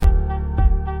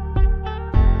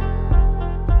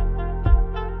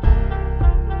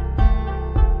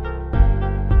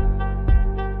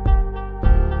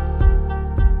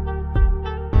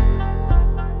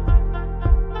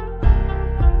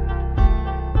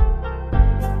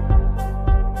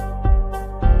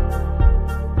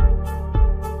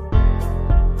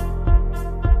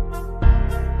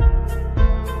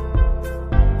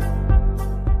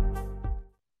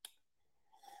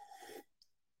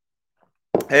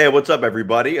Hey, what's up,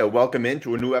 everybody? Welcome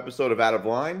into a new episode of Out of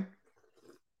Line.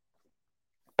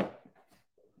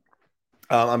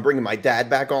 I'm bringing my dad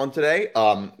back on today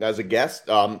as a guest.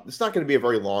 It's not going to be a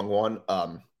very long one.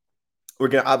 We're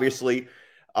going to obviously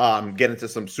get into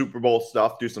some Super Bowl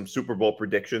stuff, do some Super Bowl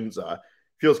predictions.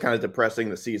 Feels kind of depressing.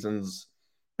 The season's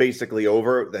basically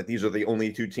over, that these are the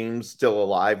only two teams still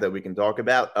alive that we can talk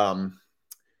about.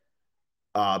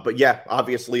 But yeah,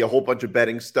 obviously a whole bunch of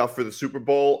betting stuff for the Super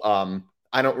Bowl.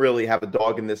 I don't really have a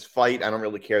dog in this fight. I don't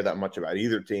really care that much about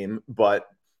either team, but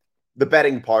the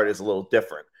betting part is a little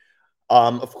different.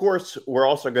 Of course, we're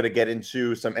also going to get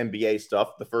into some NBA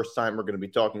stuff. The first time we're going to be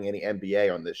talking any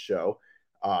NBA on this show.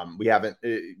 We haven't,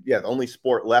 the only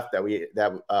sport left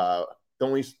the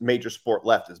only major sport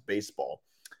left is baseball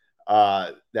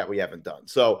that we haven't done.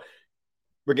 So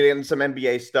we're getting into some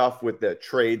NBA stuff with the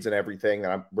trades and everything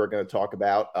that we're going to talk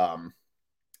about.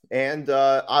 And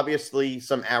obviously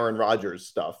some Aaron Rodgers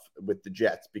stuff with the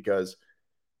Jets, because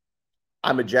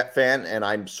I'm a Jet fan and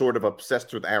I'm sort of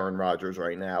obsessed with Aaron Rodgers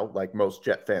right now, like most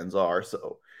Jet fans are.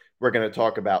 So we're going to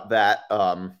talk about that.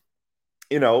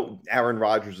 Aaron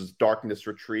Rodgers' darkness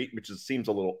retreat, which seems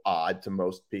a little odd to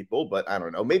most people, but I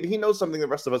don't know. Maybe he knows something the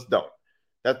rest of us don't.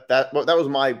 That was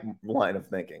my line of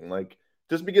thinking. Like,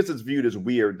 just because it's viewed as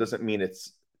weird doesn't mean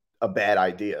it's a bad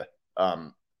idea.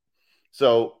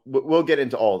 So we'll get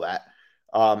into all that.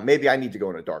 Maybe I need to go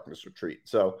on a darkness retreat.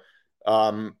 So,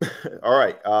 all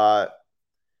right.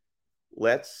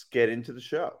 Let's get into the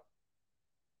show.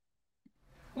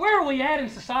 Where are we at in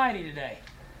society today?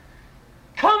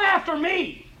 Come after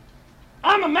me!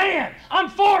 I'm a man! I'm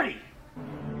 40!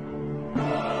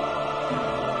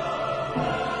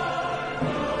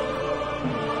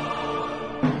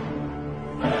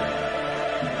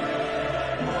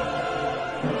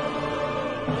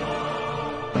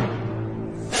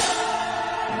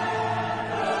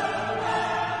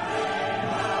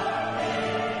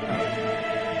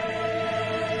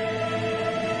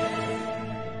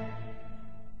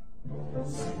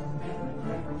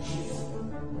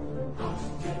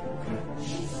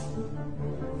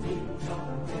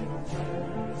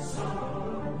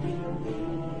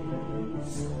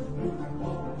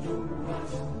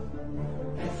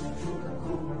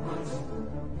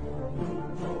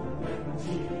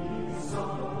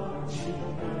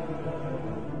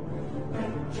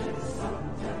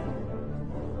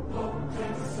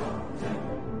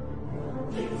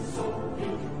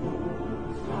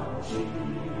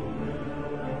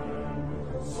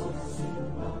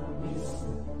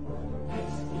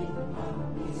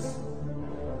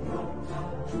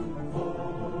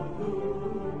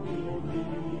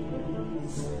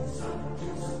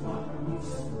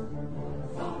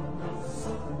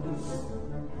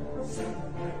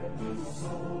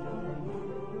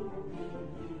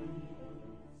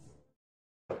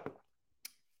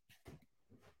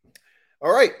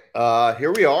 All right,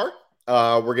 here we are.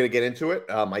 We're gonna get into it.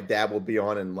 My dad will be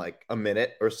on in like a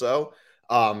minute or so.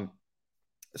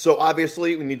 So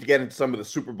obviously we need to get into some of the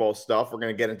Super Bowl stuff. We're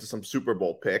gonna get into some Super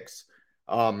Bowl picks.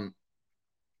 Both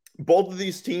of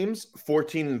these teams,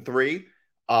 14-3.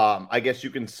 I guess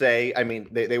you can say. I mean,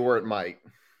 they weren't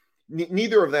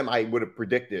neither of them I would have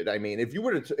predicted. I mean, if you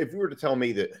were to tell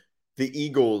me that the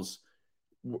Eagles,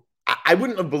 I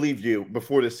wouldn't have believed you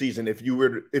before the season if you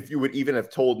would even have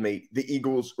told me the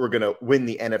Eagles were going to win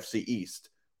the NFC East,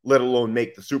 let alone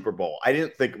make the Super Bowl. I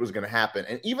didn't think it was going to happen.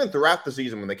 And even throughout the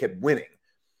season when they kept winning,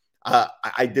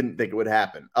 I didn't think it would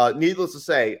happen. Needless to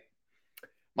say,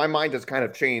 my mind has kind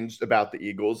of changed about the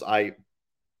Eagles. I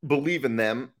believe in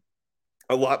them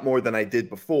a lot more than I did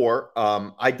before.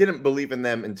 I didn't believe in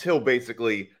them until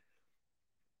basically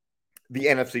the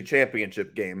NFC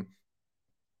Championship game.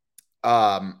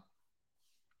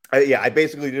 I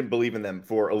basically didn't believe in them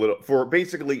for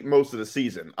basically most of the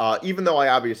season, even though I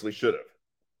obviously should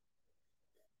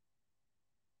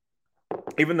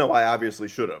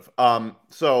have.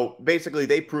 So basically,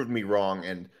 they proved me wrong,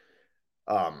 and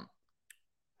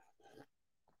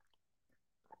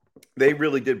they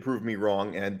really did prove me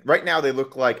wrong. And right now, they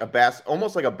look like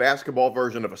almost like a basketball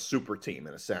version of a super team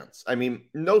in a sense. I mean,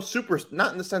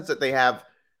 not in the sense that they have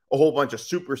a whole bunch of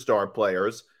superstar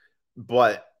players,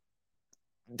 but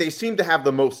they seem to have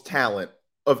the most talent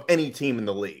of any team in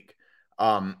the league.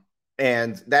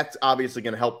 And that's obviously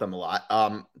going to help them a lot.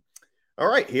 All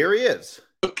right, here he is.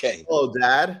 Okay. Hello,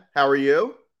 Dad. How are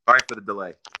you? Sorry for the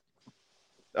delay.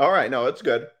 All right. No, it's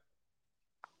good.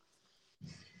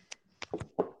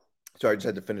 Sorry, I just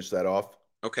had to finish that off.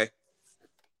 Okay.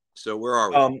 So where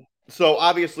are we? So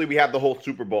obviously we have the whole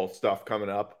Super Bowl stuff coming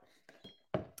up.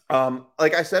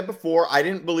 Like I said before, I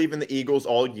didn't believe in the Eagles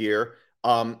all year.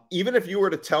 Even if you were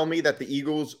to tell me that the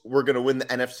Eagles were going to win the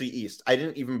NFC East, I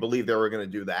didn't even believe they were going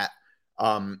to do that.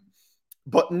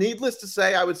 But needless to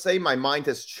say, I would say my mind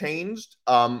has changed.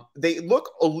 They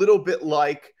look a little bit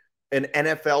like an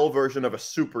NFL version of a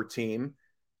super team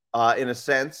in a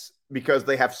sense, because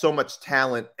they have so much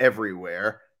talent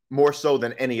everywhere, more so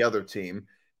than any other team.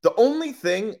 The only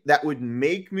thing that would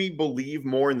make me believe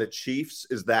more in the Chiefs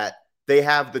is that they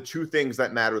have the two things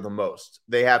that matter the most.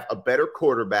 They have a better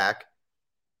quarterback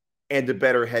and a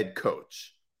better head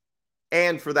coach.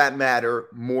 And for that matter,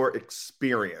 more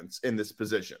experience in this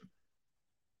position.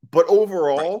 But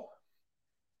overall,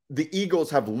 the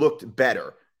Eagles have looked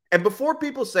better. And before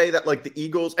people say that, like, the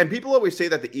Eagles, and people always say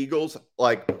that the Eagles,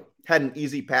 like, had an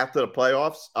easy path to the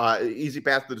playoffs, easy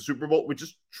path to the Super Bowl, which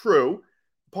is true.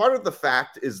 Part of the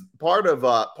fact is, part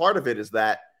of it is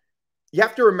that you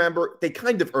have to remember they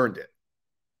kind of earned it.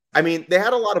 I mean, they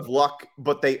had a lot of luck,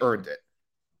 but they earned it.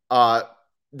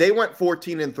 They went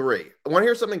 14-3. I want to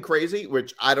hear something crazy,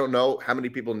 which I don't know how many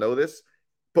people know this,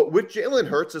 but with Jalen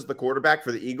Hurts as the quarterback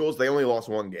for the Eagles, they only lost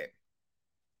one game.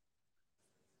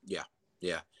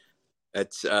 Yeah.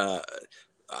 That's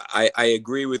I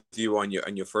agree with you on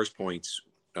your first points.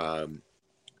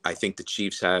 I think the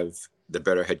Chiefs have the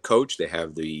better head coach. They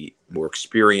have the more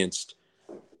experienced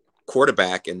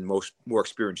quarterback and more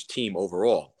experienced team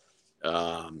overall.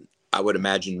 I would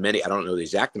imagine I don't know the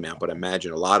exact amount, but I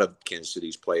imagine a lot of Kansas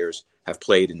City's players have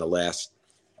played in the last,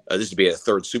 this would be a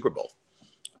third Super Bowl,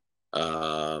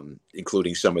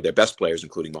 including some of their best players,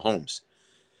 including Mahomes.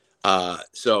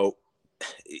 So,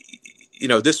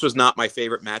 this was not my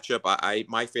favorite matchup.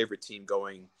 My favorite team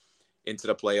going into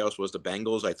the playoffs was the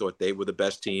Bengals. I thought they were the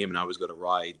best team, and I was going to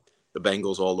ride the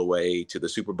Bengals all the way to the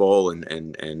Super Bowl and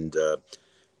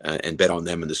bet on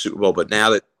them in the Super Bowl. But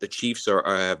now that the Chiefs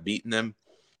have beaten them,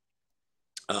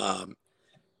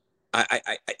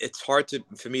 it's hard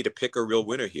for me to pick a real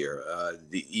winner here.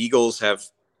 The Eagles have,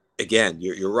 again,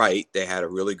 you're right. They had a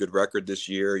really good record this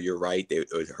year. You're right. It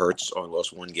hurts only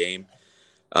lost one game.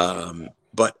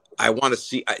 But I want to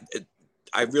see.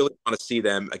 I really want to see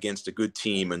them against a good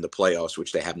team in the playoffs,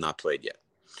 which they have not played yet.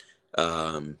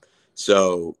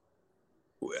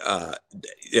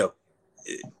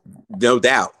 No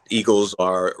doubt, Eagles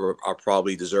are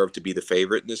probably deserve to be the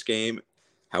favorite in this game.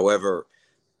 However,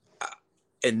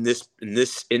 in this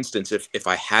instance, if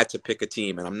I had to pick a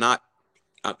team, and I'm not,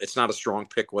 it's not a strong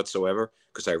pick whatsoever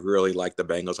because I really like the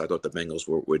Bengals. I thought the Bengals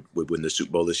would win the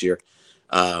Super Bowl this year.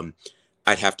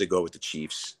 I'd have to go with the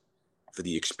Chiefs for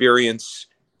the experience,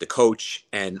 the coach,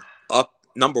 and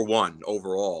number one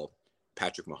overall,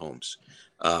 Patrick Mahomes,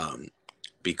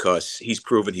 because he's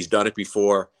proven he's done it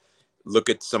before. Look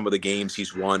at some of the games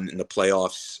he's won in the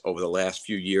playoffs over the last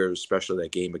few years, especially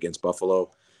that game against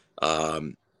Buffalo.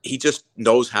 He just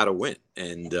knows how to win.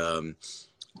 And the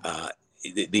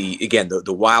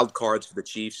wild cards for the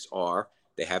Chiefs are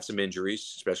they have some injuries,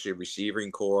 especially a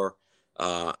receiving core.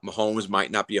 Mahomes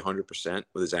might not be 100%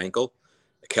 with his ankle.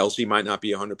 Kelsey might not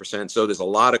be 100%. So there's a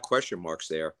lot of question marks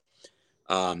there.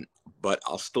 But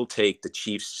I'll still take the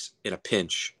Chiefs in a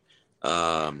pinch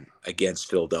against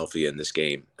Philadelphia in this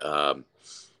game.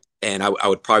 And I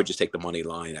would probably just take the money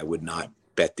line. I would not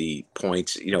bet the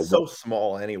points. So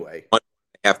small anyway.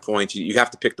 1.5 points. You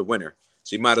have to pick the winner.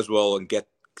 So you might as well get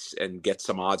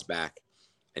some odds back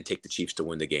and take the Chiefs to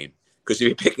win the game. Because if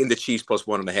you're picking the Chiefs plus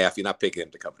 1.5, you're not picking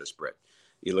them to cover the spread.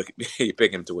 You're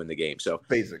picking them to win the game. So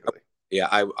basically, yeah,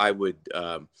 I would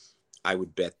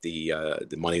bet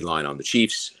the money line on the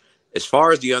Chiefs. As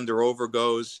far as the under over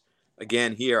goes,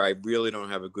 again here I really don't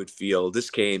have a good feel.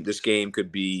 This game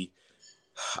could be.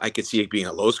 I could see it being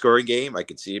a low scoring game. I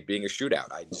could see it being a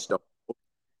shootout. I just don't.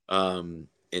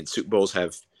 And Super Bowls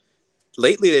have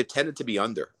lately they've tended to be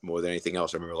under more than anything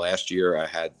else. I remember last year I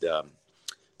had the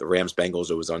Rams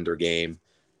Bengals. It was under game.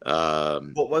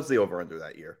 What was the over under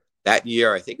that year? That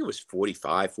year, I think it was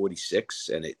 45, 46,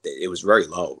 and it was very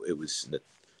low. It was, I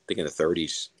think, in the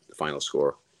 30s, the final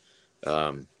score.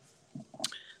 And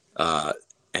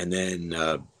then,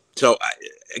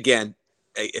 again,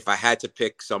 if I had to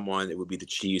pick someone, it would be the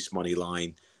Chiefs money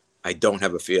line. I don't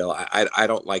have a feel. I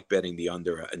don't like betting the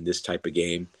under in this type of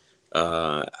game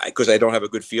because I don't have a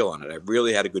good feel on it. I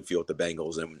really had a good feel with the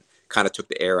Bengals and kind of took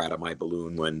the air out of my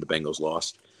balloon when the Bengals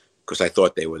lost because I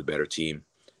thought they were the better team.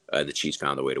 The Chiefs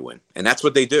found a way to win. And that's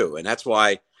what they do. And that's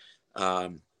why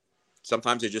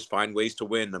sometimes they just find ways to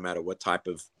win no matter what type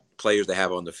of players they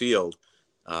have on the field.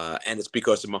 And it's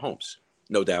because of Mahomes.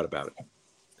 No doubt about it.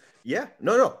 Yeah.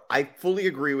 No. I fully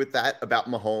agree with that about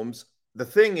Mahomes. The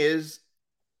thing is,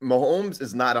 Mahomes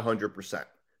is not 100%,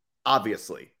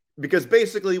 obviously. Because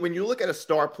basically, when you look at a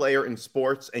star player in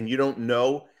sports and you don't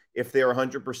know if they're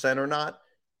 100% or not,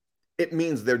 it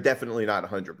means they're definitely not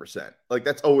 100%. Like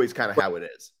that's always kind of how it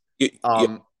is.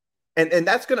 And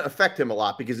that's going to affect him a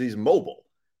lot because he's mobile.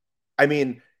 I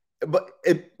mean,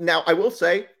 now I will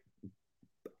say,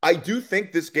 I do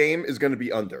think this game is going to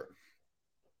be under.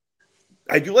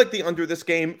 I do like the under this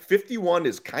game. 51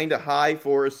 is kind of high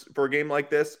for a game like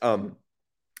this.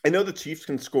 I know the Chiefs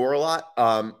can score a lot,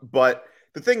 but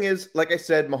the thing is, like I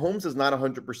said, Mahomes is not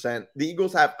 100%. The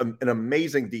Eagles have an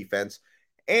amazing defense,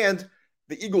 and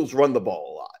the Eagles run the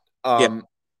ball a lot.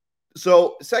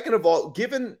 So, second of all,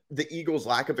 given the Eagles'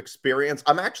 lack of experience,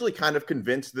 I'm actually kind of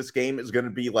convinced this game is going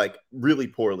to be like really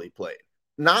poorly played.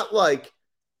 Not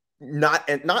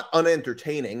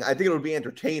unentertaining. I think it'll be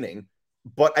entertaining,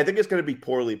 but I think it's going to be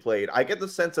poorly played. I get the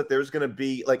sense that there's going to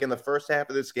be, like in the first half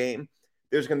of this game,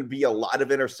 there's going to be a lot of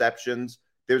interceptions.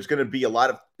 There's going to be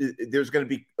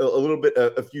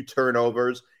a few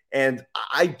turnovers. And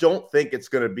I don't think it's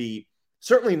going to be,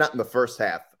 certainly not in the first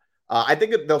half. I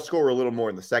think they'll score a little more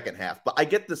in the second half. But I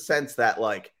get the sense that,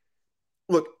 like,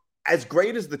 look, as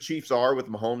great as the Chiefs are with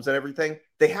Mahomes and everything,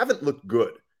 they haven't looked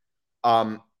good.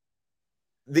 The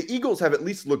Eagles have at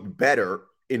least looked better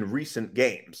in recent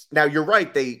games. Now, you're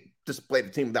right. They just played a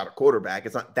team without a quarterback.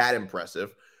 It's not that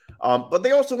impressive. But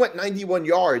they also went 91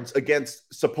 yards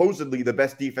against supposedly the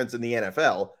best defense in the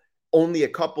NFL. Only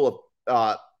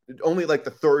like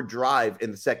the third drive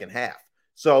in the second half.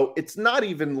 So it's not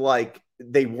even like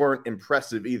they weren't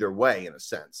impressive either way, in a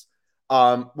sense.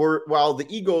 While the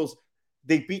Eagles,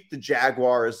 they beat the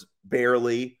Jaguars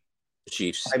barely. The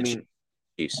Chiefs.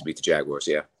 Chiefs beat the Jaguars,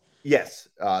 yeah. Yes,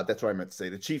 that's what I meant to say.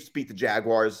 The Chiefs beat the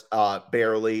Jaguars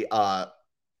barely,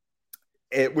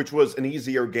 which was an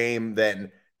easier game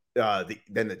than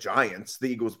the Giants. The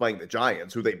Eagles playing the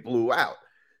Giants, who they blew out.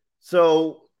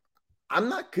 So I'm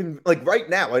not right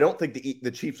now. I don't think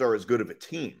the Chiefs are as good of a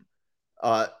team.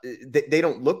 They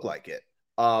don't look like it.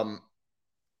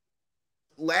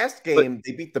 Last game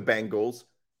they beat the Bengals.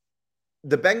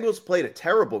 The Bengals played a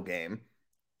terrible game.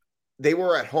 They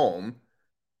were at home.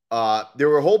 There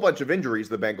were a whole bunch of injuries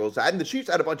the Bengals had, and the Chiefs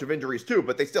had a bunch of injuries too,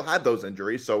 but they still had those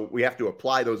injuries, so we have to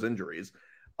apply those injuries.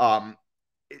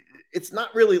 It's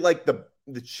not really like the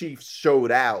Chiefs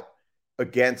showed out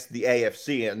against the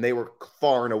AFC, and they were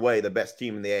far and away the best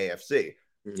team in the AFC.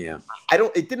 Yeah.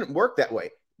 It didn't work that way.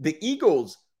 The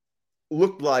Eagles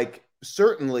looked like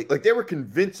they were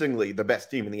convincingly the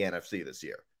best team in the NFC this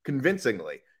year.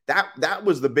 Convincingly. That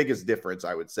was the biggest difference,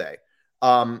 I would say.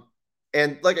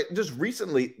 And like just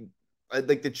recently,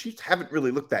 like the Chiefs haven't really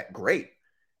looked that great.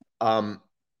 Now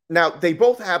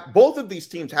both of these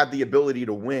teams have the ability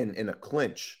to win in a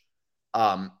clinch.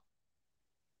 That's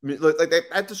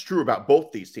just true about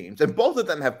both these teams, and both of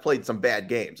them have played some bad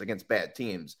games against bad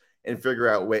teams and figured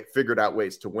out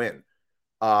ways to win.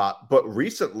 But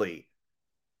recently,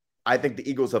 I think the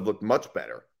Eagles have looked much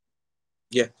better.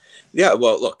 Yeah.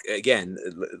 Well, look at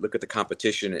the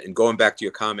competition, and going back to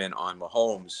your comment on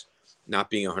Mahomes not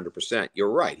being 100%. You're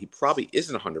right. He probably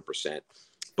isn't 100%,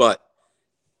 but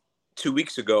 2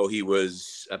 weeks ago he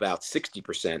was about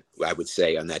 60%, I would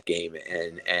say, on that game,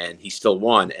 and he still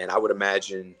won. And I would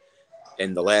imagine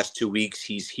in the last 2 weeks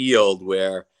he's healed,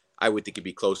 where I would think he'd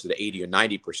be closer to 80 or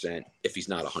 90% if he's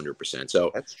not 100%.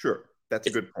 So that's true. That's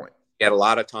a good point. He had a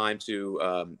lot of time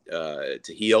to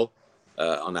heal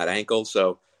on that ankle,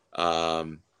 so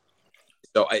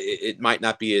it might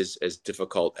not be as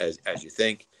difficult as you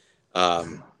think.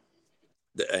 And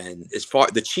as far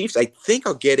the Chiefs, I think,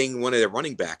 are getting one of their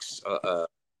running backs. I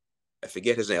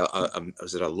forget his name.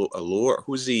 Was it Allure?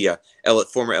 Who's the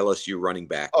former LSU running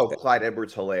back? Oh, Clyde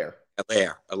Edwards-Helaire.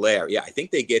 Helaire. Yeah, I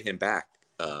think they get him back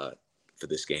for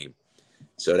this game,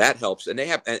 so that helps. And they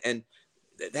have and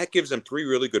that gives them three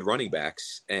really good running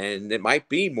backs, and it might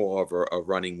be more of a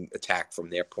running attack from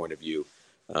their point of view.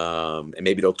 And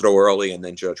maybe they'll throw early and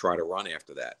then try to run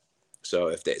after that. So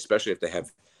especially if they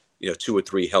have, 2 or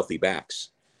 3 healthy backs,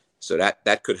 so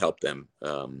that could help them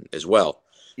as well.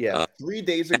 Yeah. 3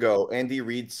 days ago, Andy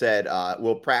Reid said,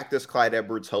 we'll practice Clyde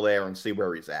Edwards-Helaire and see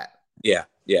where he's at. Yeah.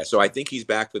 So I think he's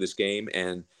back for this game.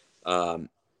 And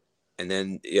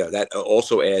then, that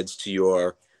also adds to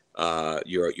your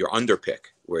under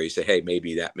pick, where you say, hey,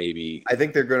 maybe. I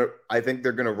think they're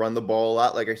gonna run the ball a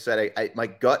lot. Like I said, my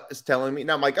gut is telling me.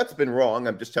 Now, my gut's been wrong.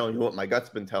 I'm just telling you what my gut's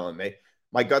been telling me.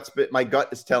 My gut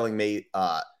is telling me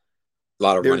a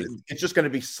lot of running. It's just going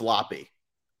to be sloppy.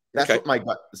 That's what my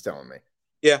gut is telling me.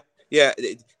 Yeah.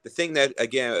 The thing that,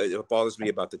 again, bothers me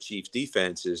about the Chiefs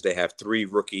defense is they have 3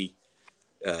 rookie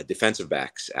defensive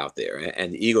backs out there,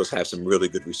 and the Eagles have some really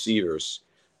good receivers.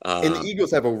 And the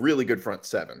Eagles have a really good front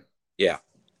seven. Yeah.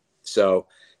 So,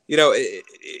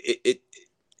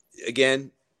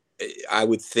 again, I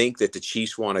would think that the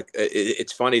Chiefs want to.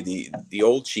 It's funny, the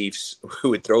old Chiefs who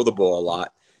would throw the ball a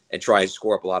lot and try to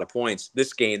score up a lot of points.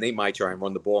 This game, they might try and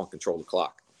run the ball and control the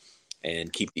clock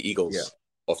and keep the Eagles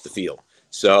off the field.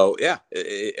 So yeah,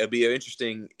 it'll be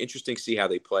interesting to see how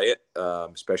they play it,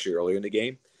 especially earlier in the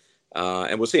game.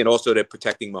 And we'll see. And also they're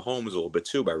protecting Mahomes a little bit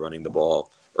too by running the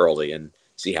ball early and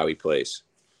see how he plays.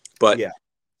 But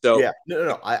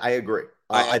no, I agree.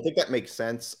 I think that makes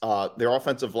sense. Their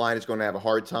offensive line is going to have a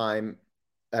hard time,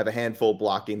 have a handful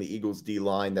blocking the Eagles' D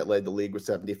line that led the league with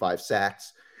 75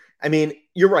 sacks. I mean,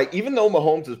 you're right. Even though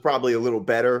Mahomes is probably a little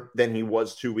better than he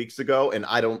was 2 weeks ago, and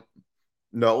I don't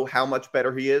know how much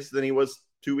better he is than he was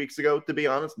 2 weeks ago, to be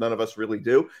honest. None of us really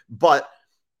do. But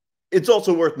it's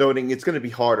also worth noting it's going to be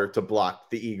harder to block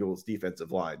the Eagles'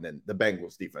 defensive line than the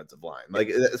Bengals' defensive line. Like,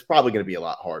 it's probably going to be a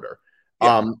lot harder.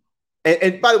 Yeah.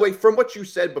 And by the way, from what you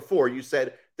said before, you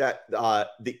said that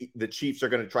the Chiefs are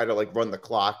going to try to like run the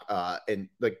clock and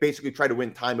like basically try to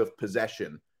win time of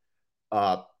possession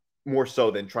more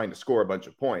so than trying to score a bunch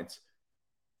of points.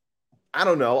 I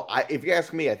don't know. If you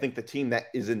ask me, I think the team that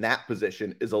is in that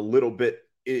position is at a little bit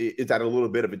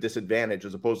of a disadvantage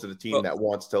as opposed to the team that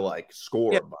wants to like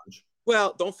score a bunch.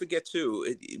 Well, don't forget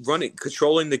too,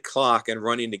 controlling the clock and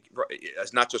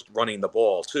it's not just running the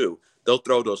ball too. They'll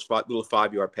throw those little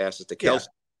 5-yard passes to Kelce,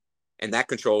 and that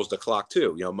controls the clock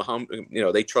too. You know, Mahomes.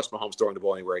 They trust Mahomes throwing the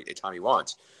ball anywhere anytime he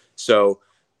wants. So,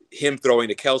 him throwing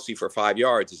to Kelce for 5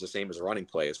 yards is the same as a running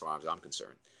play, as far as I'm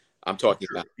concerned. I'm talking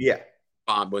about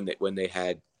when they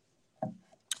had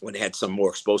some more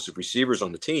explosive receivers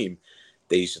on the team,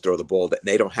 they used to throw the ball. That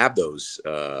they don't have those,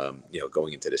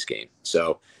 going into this game.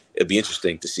 So it'd be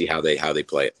interesting to see how they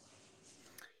play it.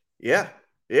 Yeah,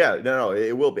 no,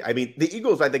 it will be. I mean, the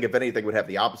Eagles, I think, if anything, would have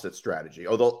the opposite strategy.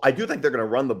 Although I do think they're going to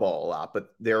run the ball a lot,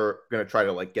 but they're going to try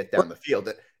to like get down the field.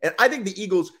 And I think the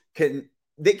Eagles can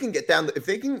get down. If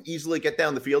they can easily get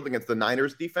down the field against the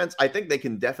Niners defense, I think they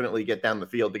can definitely get down the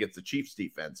field against the Chiefs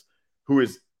defense, who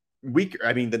is weaker.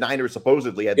 I mean, the Niners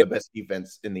supposedly had the best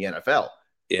defense in the NFL.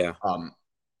 Yeah.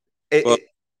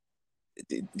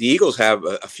 The Eagles have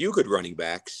a few good running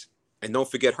backs, and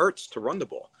don't forget Hurts to run the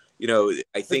ball.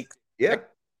 I think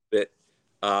that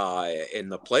in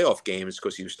the playoff games,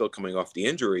 because he was still coming off the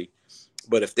injury,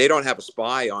 but if they don't have a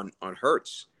spy on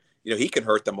Hurts, he can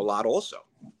hurt them a lot also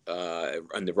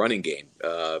on the running game.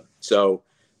 So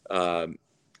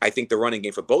I think the running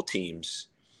game for both teams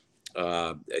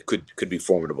could be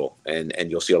formidable, and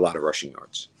you'll see a lot of rushing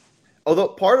yards. Although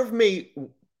part of me,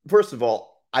 first of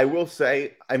all, I will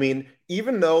say, I mean,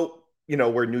 even though,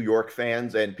 we're New York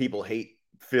fans and people hate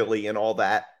Philly and all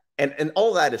that, and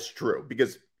all that is true,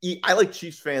 because I like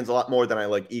Chiefs fans a lot more than I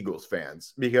like Eagles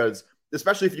fans, because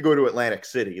especially if you go to Atlantic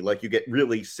City, like you get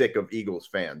really sick of Eagles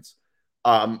fans.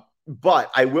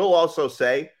 But I will also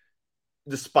say,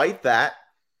 despite that,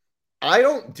 I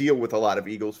don't deal with a lot of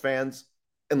Eagles fans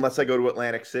unless I go to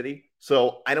Atlantic City.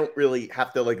 So I don't really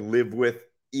have to like live with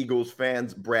Eagles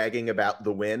fans bragging about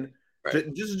the win.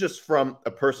 Right. This is just from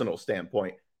a personal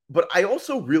standpoint. But I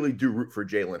also really do root for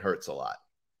Jalen Hurts a lot.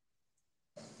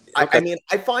 Okay. I mean,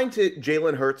 I find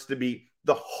Jalen Hurts to be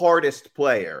the hardest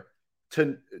player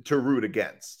to root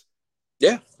against.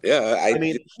 Yeah. I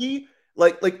mean, he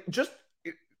like just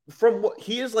from what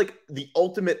he is like the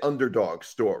ultimate underdog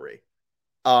story.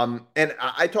 And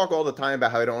I talk all the time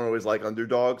about how I don't always like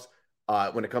underdogs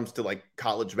when it comes to like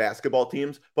college basketball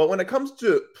teams, but when it comes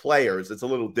to players, it's a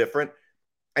little different.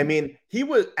 I mean, he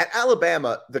was at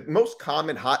Alabama. The most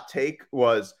common hot take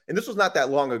was, and this was not that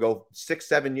long ago,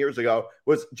 6-7 years ago,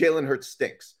 was Jalen Hurts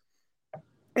stinks.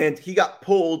 And he got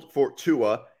pulled for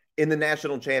Tua in the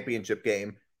national championship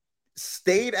game,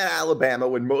 stayed at Alabama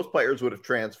when most players would have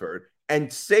transferred,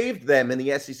 and saved them in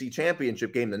the SEC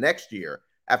championship game the next year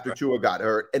after Tua got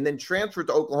hurt, and then transferred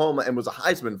to Oklahoma and was a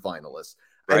Heisman finalist.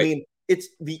 Right. I mean, it's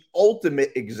the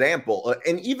ultimate example.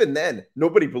 And even then,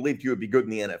 nobody believed he would be good in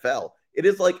the NFL. It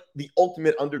is like the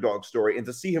ultimate underdog story. And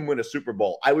to see him win a Super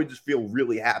Bowl, I would just feel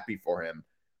really happy for him.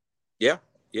 Yeah.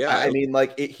 I mean,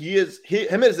 like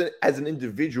him as an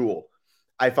individual,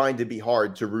 I find to be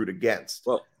hard to root against.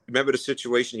 Well, remember the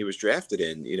situation he was drafted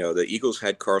in. The Eagles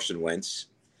had Carson Wentz.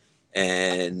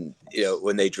 And,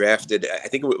 when they drafted, I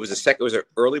think it was an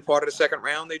early part of the second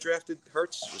round they drafted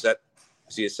Hurts. Was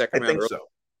he a second round? I think so.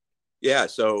 Yeah.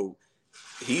 So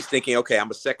he's thinking, okay,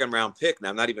 I'm a second round pick. Now,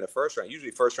 I'm not even a first round.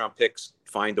 Usually first round picks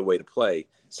find a way to play.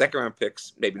 Second round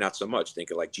picks, maybe not so much.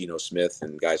 Thinking like Geno Smith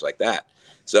and guys like that.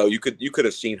 So you could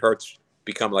have seen Hurts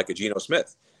become like a Geno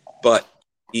Smith, but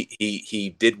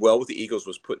he did well with the Eagles,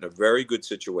 was put in a very good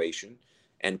situation,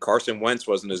 and Carson Wentz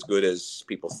wasn't as good as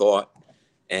people thought.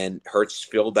 And Hurts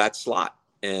filled that slot,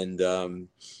 and and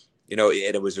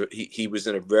he was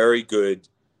in a very good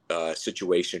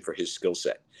situation for his skill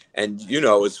set. And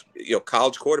as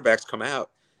college quarterbacks come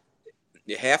out,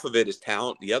 half of it is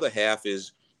talent, the other half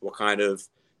is what kind of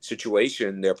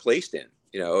situation they're placed in.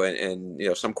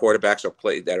 And some quarterbacks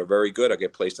that are very good or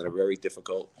get placed in a very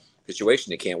difficult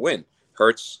situation. They can't win.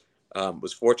 Hurts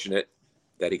was fortunate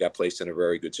that he got placed in a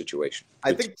very good situation.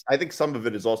 I think some of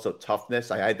it is also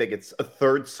toughness. I think it's a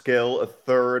third skill, a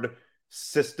third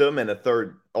system, and a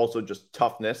third also just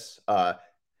toughness. I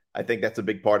think that's a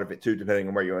big part of it too, depending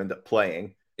on where you end up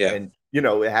playing. Yeah. And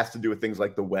it has to do with things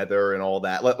like the weather and all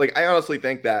that. Like I honestly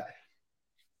think that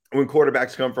when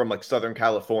quarterbacks come from like Southern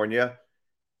California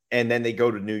and then they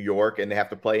go to New York and they have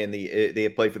to play they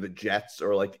play for the Jets,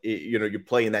 or like you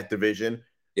play in that division.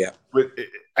 Yeah. But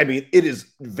I mean, it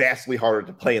is vastly harder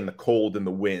to play in the cold and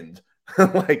the wind.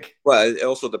 Well, it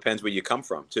also depends where you come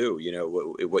from too.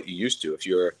 What you used to. If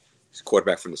you're a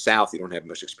quarterback from the South, you don't have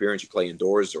much experience. You play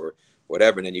indoors or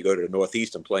whatever, and then you go to the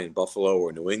Northeast and play in Buffalo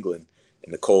or New England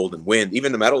in the cold and wind.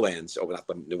 Even the Meadowlands, or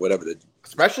whatever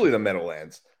especially the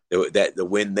Meadowlands. The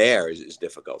wind there is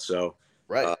difficult. So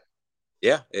right.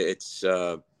 It's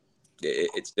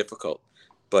difficult.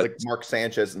 But like Mark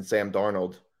Sanchez and Sam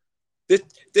Darnold.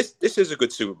 This is a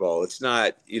good Super Bowl. It's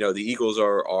not, the Eagles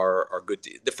are good.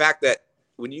 The fact that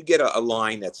when you get a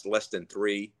line that's less than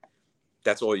 3,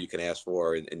 that's all you can ask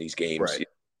for in these games.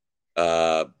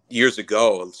 Right. Years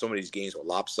ago, some of these games were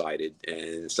lopsided, and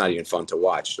it's not even fun to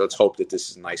watch. Let's hope that this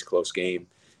is a nice, close game,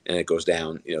 and it goes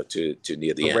down, to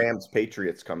near the end. Rams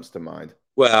Patriots comes to mind.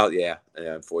 Well, yeah.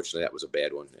 Unfortunately, that was a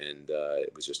bad one, and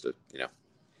it was just a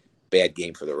bad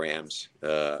game for the Rams.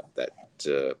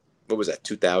 What was that?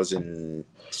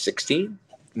 2016?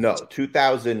 No,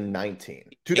 2019,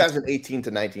 2018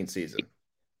 to 19 season.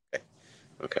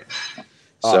 Okay.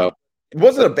 So it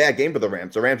wasn't a bad game for the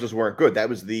Rams. The Rams just weren't good. That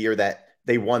was the year that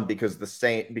they won because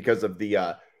of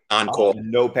the on-call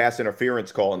no pass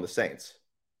interference call in the Saints.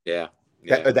 Yeah.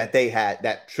 That they had,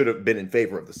 that should have been in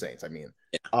favor of the Saints. I mean,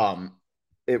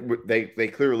 they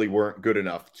clearly weren't good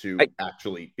enough to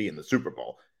actually be in the Super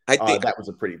Bowl. I think that was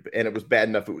and it was bad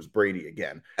enough it was Brady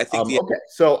again. I think okay,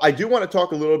 so I do want to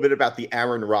talk a little bit about the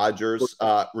Aaron Rodgers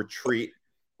retreat.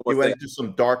 He went to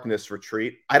some darkness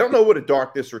retreat. I don't know what a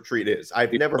darkness retreat is.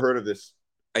 I've never heard of this.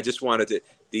 I just wanted to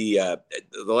the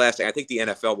last thing. I think the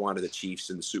NFL wanted the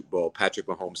Chiefs in the Super Bowl. Patrick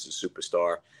Mahomes is a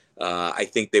superstar. I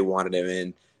think they wanted him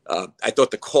in. I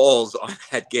thought the calls on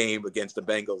that game against the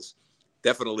Bengals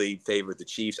definitely favored the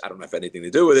Chiefs. I don't know if it had anything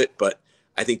to do with it, but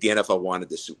I think the NFL wanted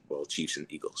the Super Bowl, Chiefs and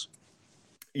Eagles.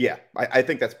 Yeah, I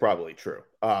think that's probably true.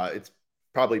 It's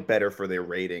probably better for their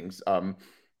ratings.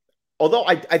 Although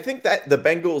I think that the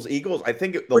Bengals-Eagles, I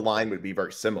think the line would be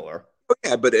very similar.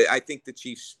 Yeah, but I think the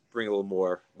Chiefs bring a little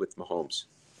more with Mahomes.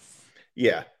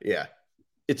 Yeah.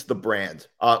 It's the brand.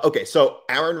 Okay, so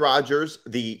Aaron Rodgers,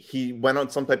 he went on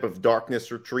some type of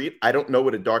darkness retreat. I don't know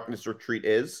what a darkness retreat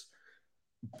is,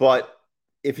 but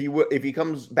if he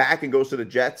comes back and goes to the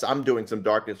Jets, I'm doing some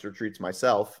darkness retreats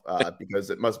myself because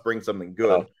it must bring something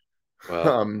good.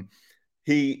 Wow.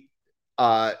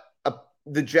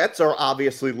 The Jets are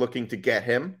obviously looking to get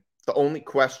him. The only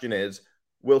question is,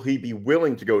 will he be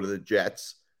willing to go to the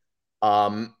Jets?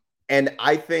 And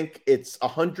I think it's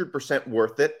 100%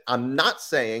 worth it. I'm not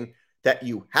saying that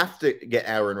you have to get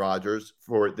Aaron Rodgers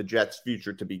for the Jets'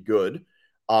 future to be good.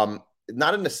 Not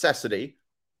a necessity,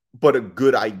 but a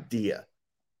good idea.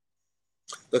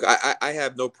 Look, I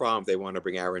have no problem if they want to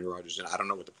bring Aaron Rodgers in. I don't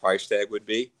know what the price tag would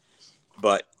be,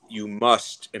 but you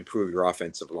must improve your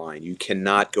offensive line. You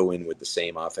cannot go in with the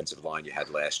same offensive line you had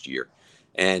last year.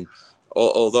 And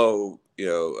although,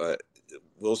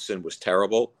 Wilson was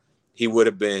terrible, he would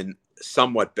have been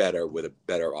somewhat better with a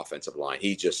better offensive line.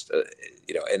 He just,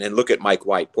 and then look at Mike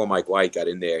White. Poor Mike White got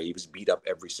in there. He was beat up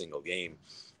every single game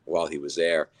while he was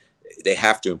there. They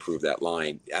have to improve that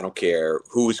line. I don't care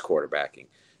who's quarterbacking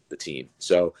the team.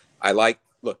 So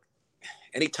look,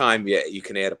 anytime you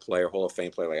can add a player, Hall of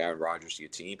Fame player like Aaron Rodgers to your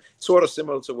team, sort of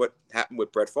similar to what happened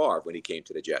with Brett Favre when he came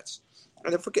to the Jets.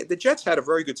 And don't forget, the Jets had a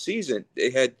very good season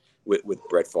they had with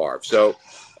Brett Favre. So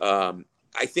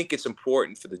I think it's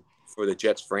important for the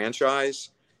Jets franchise,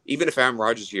 even if Aaron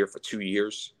Rodgers is here for 2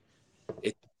 years,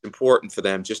 it's important for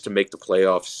them just to make the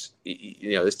playoffs.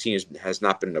 This team has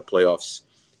not been in the playoffs.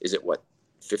 Is it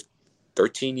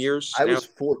 13 years? I was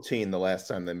 14 the last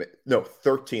time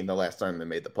 13 the last time they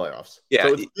made the playoffs. Yeah.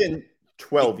 So it's been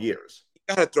 12 years. You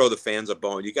got to throw the fans a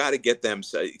bone. You got to get them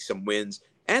some wins.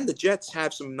 And the Jets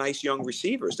have some nice young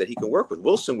receivers that he can work with.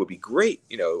 Wilson would be great,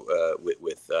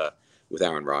 with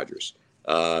Aaron Rodgers.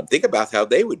 Think about how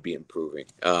they would be improving.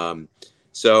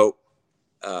 So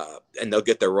and they'll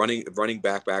get their running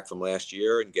back from last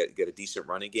year and get a decent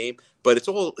running game. But it's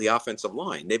all the offensive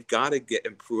line. They've got to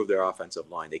improve their offensive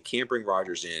line. They can't bring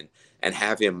Rodgers in and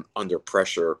have him under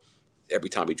pressure every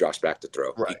time he drops back to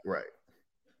throw. Right.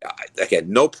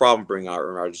 Again, no problem bringing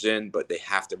Aaron Rodgers in, but they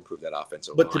have to improve that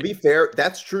offensive line. But to be fair,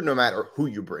 that's true no matter who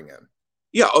you bring in.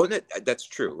 Yeah, that's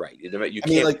true, right? You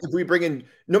can't. Like if we bring in,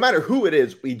 no matter who it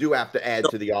is, we do have to add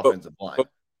to the offensive line. But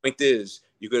the point is,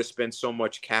 you're going to spend so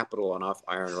much capital on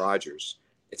Aaron Rodgers.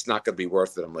 It's not going to be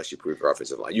worth it unless you improve your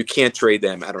offensive line. You can't trade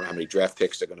them. I don't know how many draft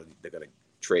picks they're going to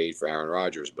trade for Aaron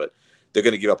Rodgers, but they're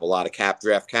going to give up a lot of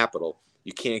draft capital.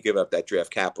 You can't give up that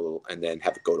draft capital and then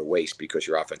have it go to waste because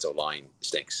your offensive line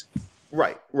stinks.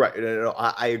 Right. No,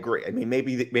 I agree. I mean,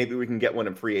 maybe we can get one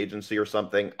in free agency or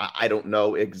something. I don't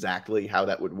know exactly how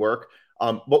that would work.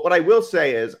 But what I will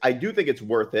say is I do think it's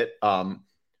worth it.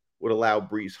 Would allow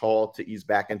Breece Hall to ease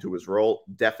back into his role.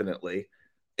 Definitely.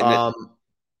 I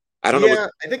don't know.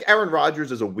 I think Aaron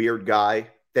Rodgers is a weird guy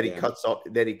that he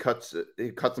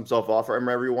cuts himself off from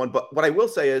everyone. But what I will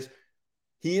say is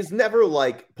he has never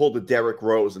like pulled a Derrick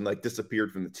Rose and like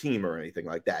disappeared from the team or anything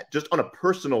like that. Just on a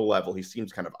personal level, he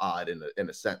seems kind of odd in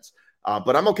a sense.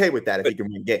 But I'm okay with that if he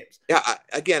can win games. Yeah,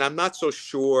 again, I'm not so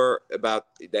sure about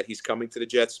that he's coming to the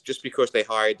Jets. Just because they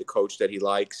hired the coach that he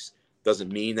likes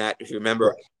doesn't mean that. If you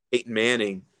remember, Peyton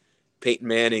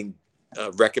Manning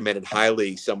recommended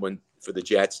highly someone for the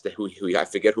Jets who I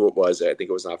forget who it was. I think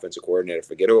it was an offensive coordinator. I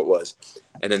forget who it was.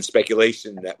 And then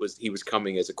speculation that he was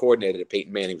coming as a coordinator to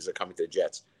Peyton Manning was coming to the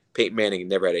Jets. Peyton Manning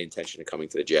never had any intention of coming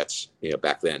to the Jets,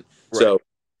 back then. Right. So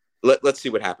let's see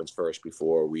what happens first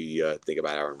before we think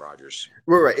about Aaron Rodgers.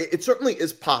 Right. It certainly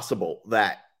is possible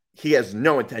that he has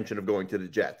no intention of going to the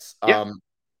Jets. Yeah.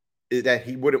 That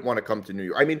he wouldn't want to come to New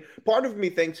York. I mean, part of me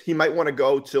thinks he might want to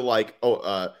go to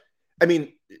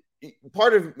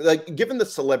part of given the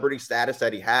celebrity status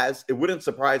that he has, it wouldn't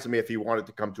surprise me if he wanted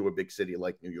to come to a big city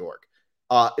like New York.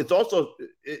 It's also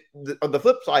on the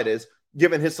flip side is,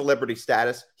 given his celebrity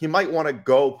status, he might want to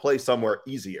go play somewhere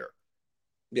easier.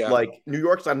 Yeah, like New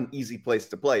York's not an easy place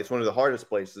to play. It's one of the hardest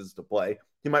places to play.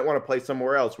 He might want to play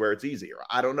somewhere else where it's easier.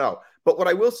 I don't know. But what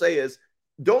I will say is,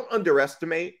 don't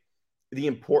underestimate the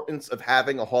importance of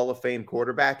having a Hall of Fame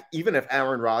quarterback. Even if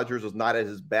Aaron Rodgers is not at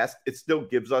his best, it still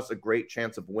gives us a great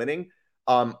chance of winning.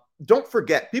 Don't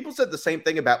forget, people said the same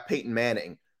thing about Peyton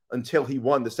Manning until he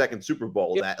won the second Super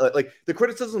Bowl. Yep. That like the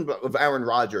criticism of Aaron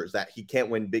Rodgers that he can't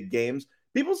win big games.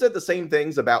 People said the same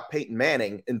things about Peyton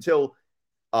Manning until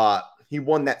he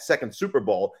won that second Super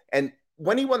Bowl. And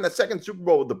when he won that second Super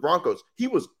Bowl with the Broncos, he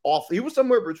was awful. He was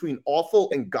somewhere between awful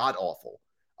and god awful.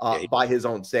 By his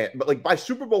own stand, but by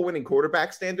Super Bowl winning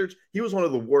quarterback standards, he was one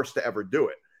of the worst to ever do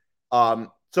it.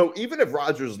 So even if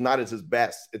Rodgers is not at his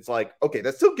best, it's like, okay,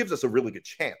 that still gives us a really good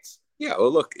chance. Yeah.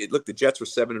 Well, look, the Jets were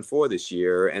 7-4 this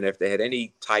year, and if they had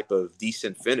any type of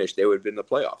decent finish, they would have been in the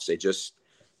playoffs.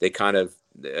 They kind of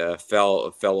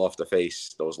fell off the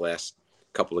face those last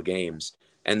couple of games,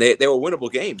 and they were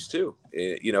winnable games too.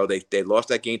 They lost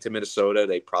that game to Minnesota.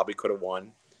 They probably could have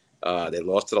won. They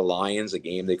lost to the Lions, a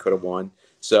game they could have won.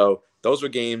 So those were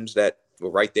games that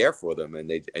were right there for them, and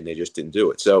they just didn't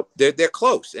do it. So they're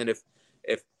close. And if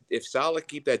Saleh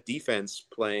keep that defense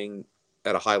playing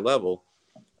at a high level,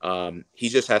 he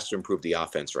just has to improve the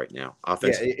offense right now.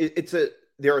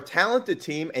 They're a talented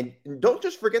team, and don't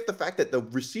just forget the fact that the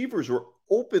receivers were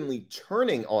openly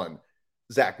turning on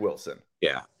Zach Wilson.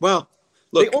 Yeah, well,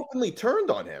 look, they openly turned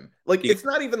on him. It's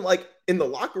not even like in the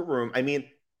locker room. I mean,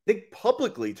 they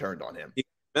publicly turned on him.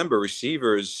 Remember,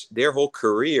 receivers, their whole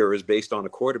career is based on a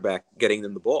quarterback getting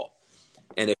them the ball.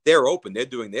 And if they're open, they're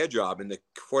doing their job, and the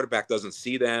quarterback doesn't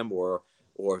see them or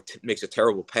makes a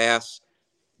terrible pass,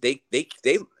 their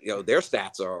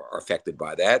stats are affected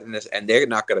by that, and they're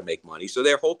not going to make money. So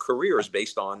their whole career is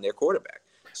based on their quarterback.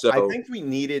 So I think we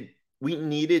needed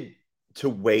to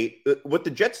wait. What the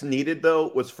Jets needed,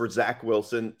 though, was for Zach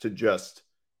Wilson to just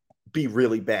be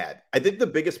really bad. I think the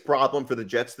biggest problem for the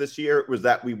Jets this year was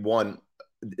that we won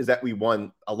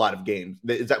a lot of games.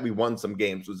 Is that we won some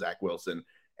games with Zach Wilson,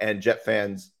 and Jet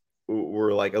fans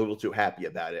were like a little too happy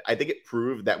about it. I think it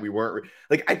proved that we weren't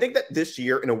I think that this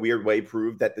year in a weird way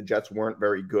proved that the Jets weren't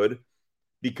very good,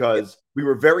 because we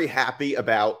were very happy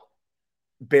about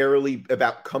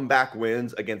comeback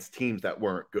wins against teams that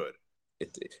weren't good.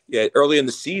 Early in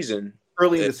the season,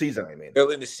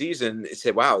 it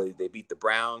said, wow, they beat the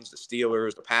Browns, the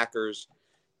Steelers, the Packers.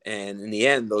 And in the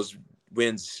end, those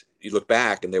wins, you look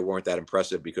back and they weren't that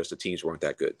impressive because the teams weren't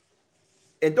that good.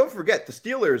 And don't forget, the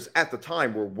Steelers at the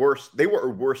time were worse. They were a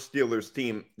worse Steelers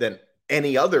team than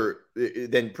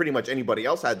pretty much anybody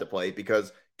else had to play,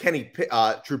 because Kenny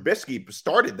Trubisky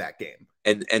started that game.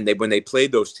 and they when they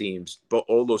played those teams, but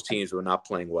all those teams were not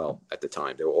playing well at the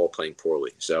time. They were all playing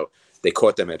poorly. So they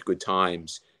caught them at good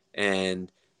times,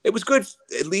 and it was good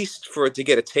at least for to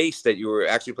get a taste that you were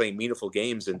actually playing meaningful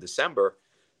games in December.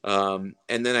 And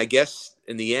then I guess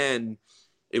in the end,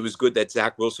 it was good that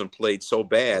Zach Wilson played so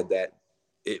bad that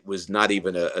it was not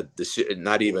even a decision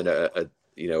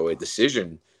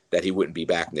that he wouldn't be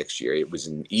back next year. It was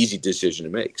an easy decision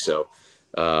to make. So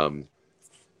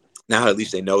now at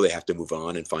least they know they have to move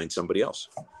on and find somebody else.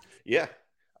 Yeah.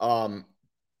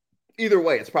 Either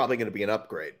way, it's probably going to be an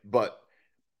upgrade. But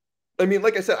I mean,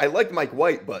 like I said, I like Mike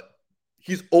White, but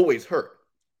he's always hurt.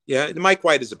 Yeah, Mike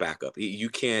White is a backup.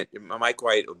 Mike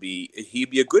White he'd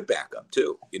be a good backup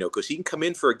too, because he can come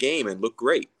in for a game and look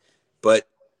great. But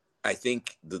I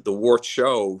think the warts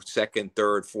show second,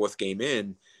 third, fourth game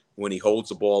in when he holds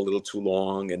the ball a little too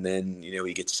long and then,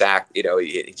 he gets sacked,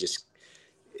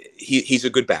 he's a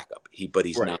good backup. But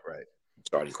he's not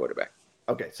starting quarterback.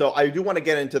 Okay. So I do want to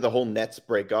get into the whole Nets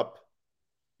breakup.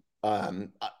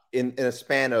 In a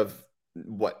span of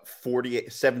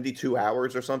 72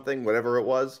 hours or something, whatever it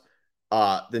was,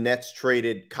 the Nets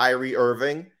traded Kyrie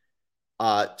Irving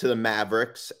to the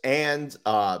Mavericks and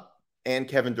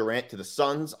Kevin Durant to the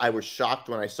Suns. I was shocked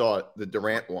when I saw the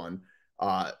Durant one.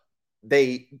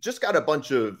 They just got a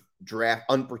bunch of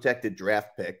unprotected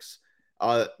draft picks.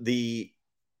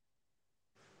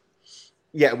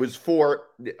 It was for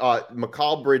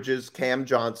McCall Bridges, Cam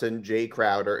Johnson, Jay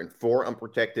Crowder, and 4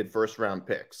 unprotected first-round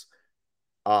picks.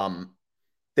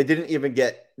 They didn't even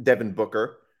get Devin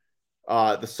Booker.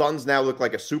 The Suns now look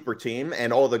like a super team,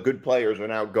 and all the good players are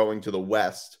now going to the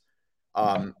West.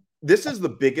 This is the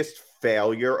biggest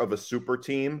failure of a super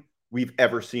team we've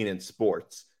ever seen in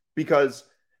sports.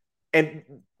 And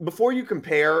before you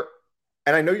compare,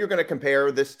 and I know you're going to compare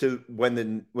this to when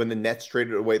the Nets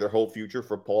traded away their whole future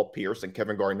for Paul Pierce and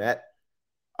Kevin Garnett.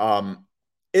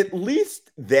 At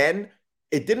least then,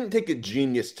 it didn't take a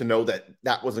genius to know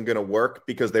that wasn't going to work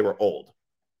because they were old.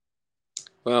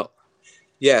 Well,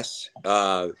 yes.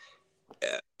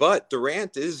 But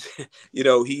Durant is,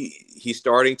 he's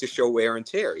starting to show wear and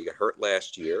tear. He got hurt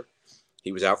last year.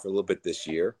 He was out for a little bit this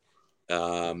year.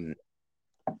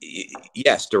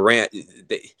 Yes, Durant.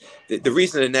 The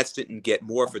reason the Nets didn't get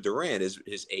more for Durant is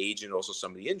his age and also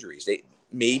some of the injuries.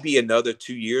 Maybe another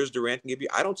 2 years Durant can give you.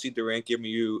 I don't see Durant giving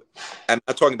you. I'm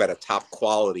not talking about a top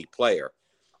quality player,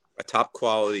 a top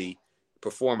quality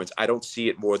performance. I don't see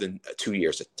it more than 2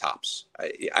 years at tops.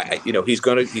 He's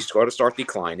going to start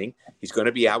declining. He's going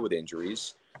to be out with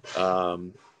injuries,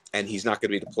 and he's not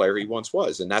going to be the player he once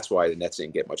was. And that's why the Nets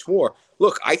didn't get much more.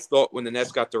 Look, I thought when the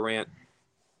Nets got Durant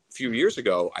a few years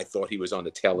ago, I thought he was on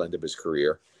the tail end of his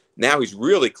career. Now he's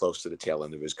really close to the tail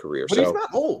end of his career. But he's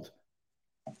not old.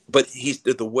 But he's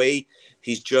the way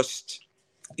he's just,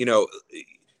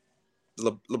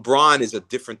 LeBron is a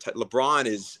different type. LeBron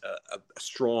is a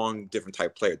strong, different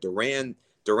type player. Durant.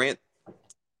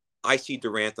 I see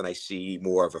Durant and I see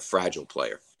more of a fragile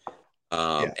player.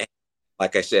 And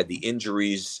like I said, the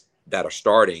injuries that are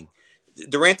starting.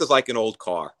 Durant is like an old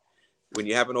car. When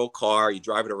you have an old car, you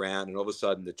drive it around, and all of a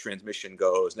sudden the transmission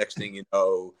goes. Next thing you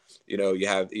know, you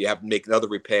have to make other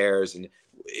repairs, and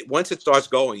once it starts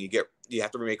going, you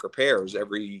have to make repairs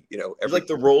every. It's like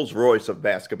the Rolls Royce of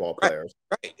basketball players,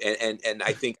 right? And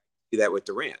I think I see that with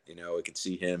Durant. I can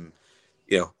see him,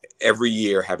 every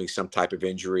year having some type of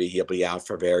injury. He'll be out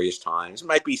for various times. It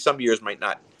might be some years might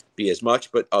not be as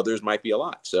much, but others might be a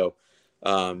lot. So.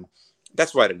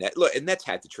 That's why the Nets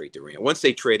had to trade Durant. Once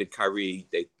they traded Kyrie,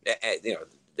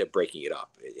 they're breaking it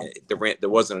up. Durant, there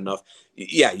wasn't enough.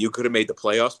 Yeah, you could have made the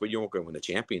playoffs, but you weren't going to win a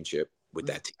championship with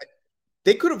that team.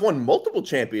 They could have won multiple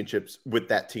championships with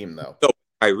that team, though. So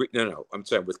Kyrie, no, I'm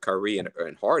saying with Kyrie and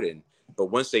Harden. But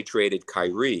once they traded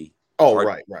Kyrie,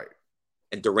 right,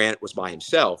 and Durant was by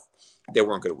himself, they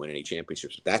weren't going to win any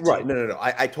championships with that team. Right, no.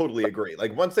 I totally agree.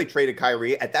 Like once they traded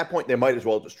Kyrie, at that point they might as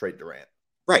well just trade Durant.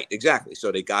 Right, exactly.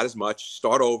 So they got as much,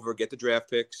 start over, get the draft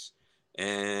picks,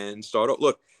 and start.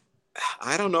 Look,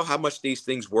 I don't know how much these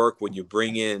things work when you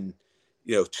bring in,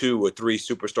 2 or 3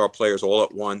 superstar players all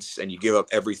at once, and you give up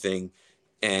everything,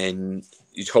 and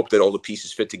you hope that all the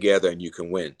pieces fit together and you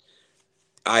can win.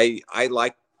 I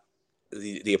like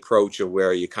the approach of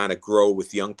where you kind of grow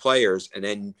with young players, and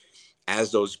then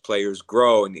as those players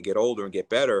grow and they get older and get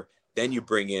better, then you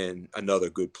bring in another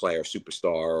good player,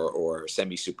 superstar or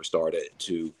semi-superstar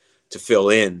to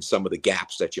fill in some of the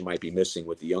gaps that you might be missing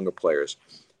with the younger players.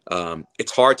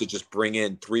 It's hard to just bring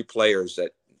in 3 players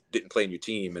that didn't play in your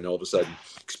team and all of a sudden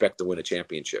expect to win a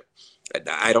championship.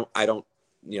 I don't.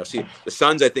 See, the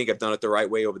Suns, I think, have done it the right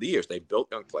way over the years. They've built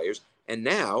young players, and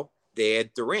now they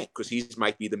add Durant because he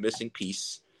might be the missing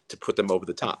piece to put them over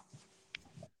the top.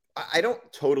 I don't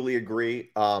totally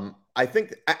agree.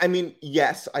 I mean,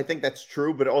 yes, I think that's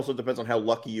true, but it also depends on how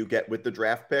lucky you get with the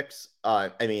draft picks.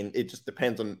 I mean, it just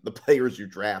depends on the players you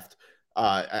draft.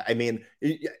 I mean,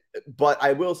 but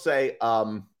I will say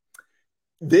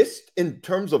this, in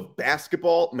terms of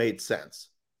basketball, made sense.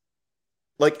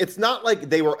 Like, it's not like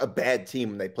they were a bad team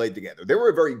when they played together. They were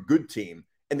a very good team,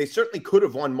 and they certainly could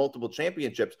have won multiple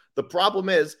championships. The problem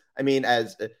is, I mean,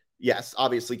 yes,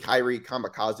 obviously Kyrie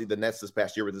kamikaze the Nets this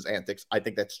past year with his antics. I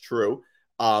think that's true.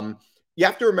 You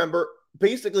have to remember,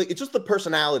 basically, it's just the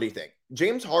personality thing.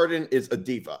 James Harden is a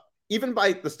diva. Even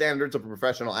by the standards of a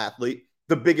professional athlete,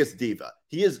 the biggest diva.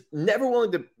 He is never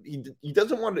willing to, he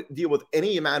doesn't want to deal with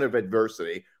any amount of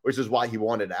adversity, which is why he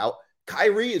wanted out.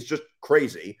 Kyrie is just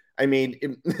crazy. I mean,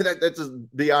 that's just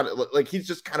beyond, like, he's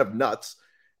just kind of nuts.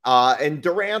 And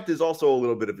Durant is also a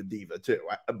little bit of a diva too.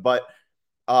 But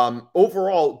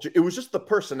overall, it was just the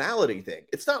personality thing.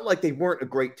 It's not like they weren't a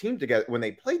great team together when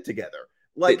they played together.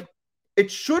 Like, it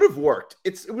should have worked.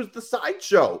 It was the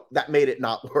sideshow that made it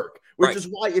not work, which is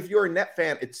why, if you're a Net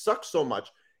fan, it sucks so much.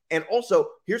 And also,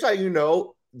 here's how you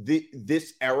know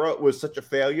this era was such a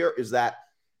failure is that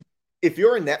if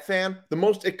you're a Net fan, the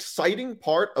most exciting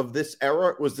part of this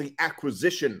era was the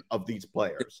acquisition of these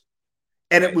players.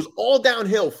 And it was all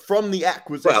downhill from the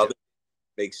acquisition. Well,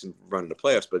 makes them run in the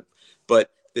playoffs, but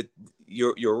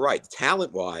you're right.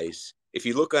 Talent-wise, if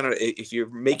you look on it, if you're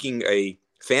making a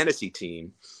fantasy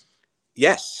team,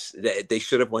 yes, they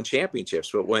should have won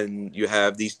championships. But when you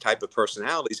have these type of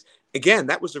personalities, again,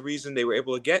 that was the reason they were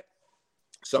able to get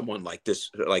someone like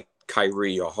this, like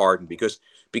Kyrie or Harden, because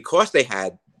they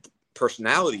had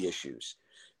personality issues.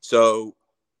 So,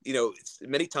 you know,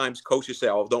 many times coaches say,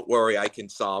 "Oh, don't worry, I can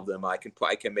solve them. I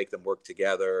can make them work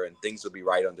together, and things will be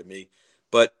right under me."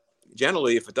 But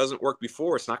generally, if it doesn't work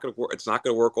before, it's not going to work. It's not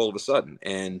going to work all of a sudden.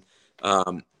 And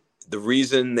the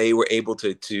reason they were able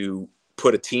to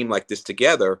put a team like this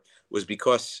together was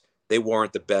because they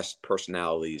weren't the best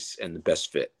personalities and the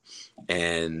best fit.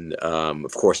 And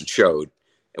of course, it showed.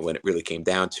 And when it really came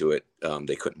down to it,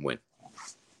 they couldn't win.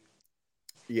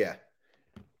 Yeah.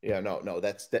 No,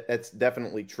 that's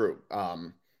definitely true.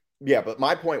 Yeah, but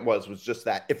my point was just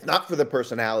that if not for the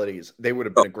personalities, they would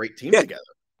have been a great team together.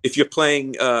 If you're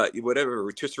playing whatever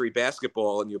rotisserie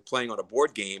basketball and you're playing on a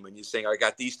board game and you're saying, "I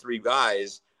got these three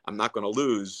guys, I'm not going to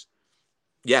lose."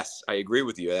 Yes, I agree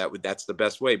with you. That's the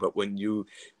best way. But when you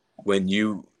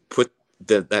put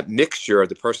that mixture of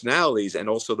the personalities and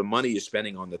also the money you're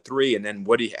spending on the three, and then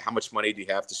how much money do you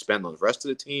have to spend on the rest of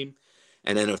the team?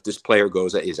 And then if this player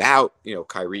is out, you know,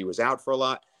 Kyrie was out for a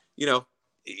lot, you know,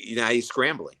 now he's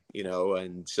scrambling, you know,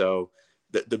 and so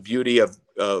the beauty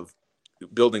of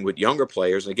building with younger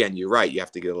players, and again, you're right, you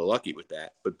have to get a little lucky with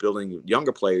that, but building with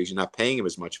younger players, you're not paying them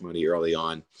as much money early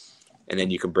on, and then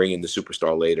you can bring in the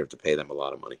superstar later to pay them a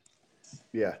lot of money.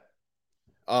 Yeah.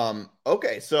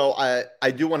 Okay, so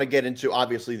I do want to get into,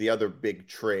 obviously, the other big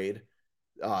trade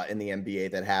in the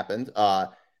NBA that happened.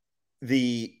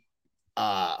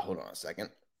 Hold on a second.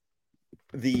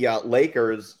 The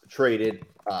Lakers traded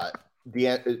hold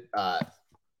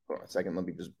on a second. Let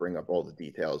me just bring up all the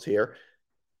details here.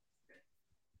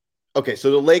 Okay,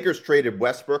 so the Lakers traded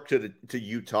Westbrook to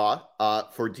Utah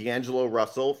for D'Angelo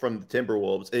Russell from the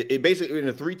Timberwolves. It basically in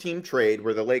a 3-team trade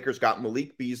where the Lakers got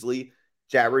Malik Beasley,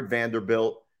 Jared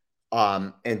Vanderbilt,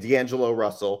 and D'Angelo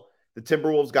Russell. The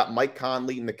Timberwolves got Mike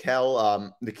Conley,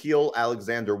 Nickeil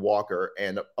Alexander-Walker,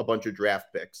 and a bunch of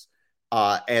draft picks.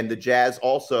 And the Jazz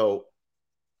also,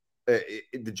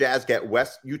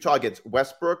 Utah gets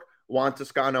Westbrook, Juan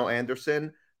Toscano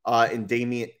Anderson, and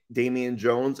Damian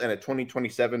Jones, and a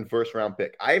 2027 first-round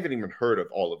pick. I haven't even heard of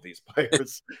all of these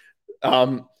players.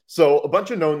 So a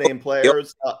bunch of no-name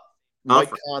players,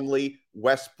 Mike Conley,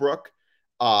 Westbrook,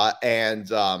 and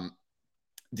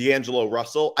D'Angelo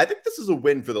Russell. I think this is a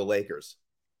win for the Lakers,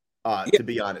 to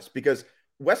be honest, because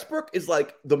Westbrook is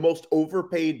like the most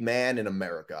overpaid man in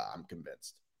America, I'm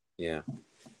convinced. Yeah.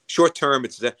 Short term,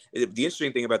 the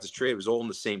interesting thing about this trade was all in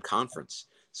the same conference.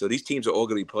 So these teams are all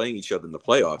going to be playing each other in the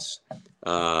playoffs.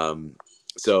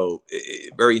 So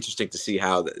very interesting to see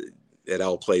how that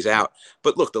all plays out.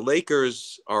 But look, the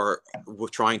Lakers are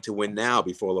trying to win now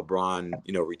before LeBron,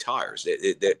 retires.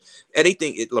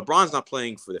 LeBron's not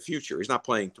playing for the future. He's not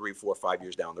playing 3, 4, 5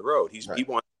 years down the road. He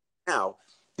wants now,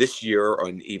 this year or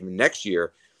even next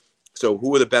year. So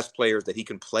who are the best players that he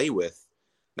can play with?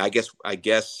 Now, I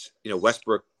guess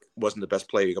Westbrook wasn't the best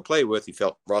player he could play with. He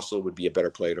felt Russell would be a better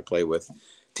player to play with.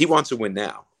 He wants to win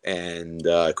now, and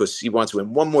because he wants to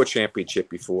win one more championship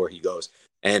before he goes,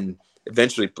 and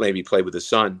eventually maybe play with his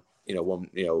son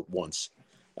once.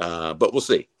 But we'll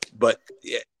see. But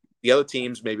yeah, the other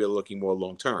teams maybe are looking more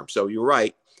long term. So you're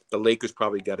right. The Lakers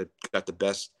probably got the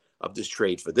best of this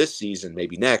trade for this season,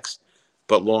 maybe next.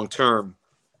 But long term,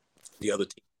 the other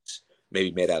teams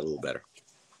maybe made out a little better.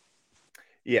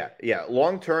 Yeah.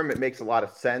 Long term, it makes a lot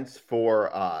of sense for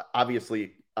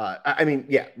obviously.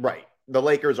 Right. The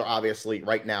Lakers are obviously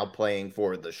right now playing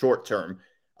for the short term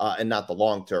and not the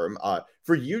long term.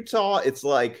 For Utah, it's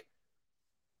like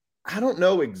I don't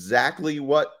know exactly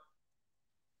what.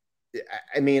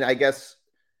 I guess.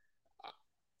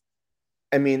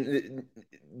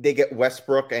 They get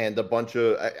Westbrook and a bunch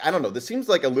of. I don't know. This seems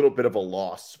like a little bit of a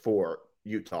loss for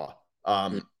Utah.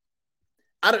 I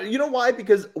don't. You know why?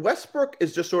 Because Westbrook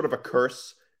is just sort of a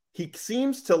curse. He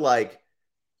seems to like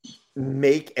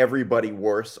make everybody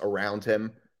worse around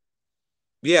him.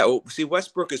 Yeah, well, see,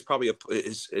 Westbrook is probably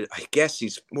I guess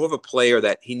he's more of a player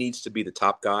that he needs to be the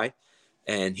top guy,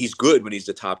 and he's good when he's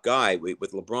the top guy. With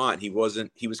LeBron, he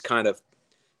wasn't. He was kind of,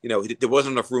 there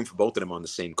wasn't enough room for both of them on the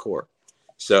same court.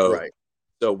 So, right.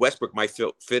 So Westbrook might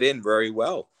fit in very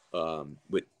well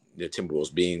with the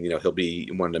Timberwolves being, he'll be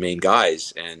one of the main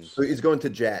guys, and so he's going to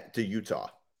Utah.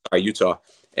 Utah,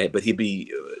 but he'll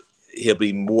be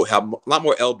more have a lot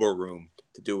more elbow room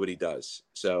to do what he does.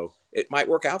 So it might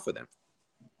work out for them.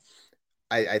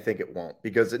 I think it won't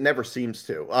because it never seems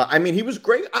to. He was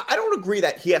great. I don't agree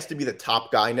that he has to be the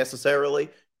top guy necessarily.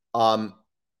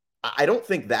 I don't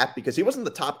think that because he wasn't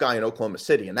the top guy in Oklahoma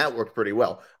City, and that worked pretty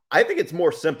well. I think it's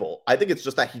more simple. I think it's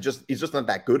just that he's just not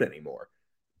that good anymore.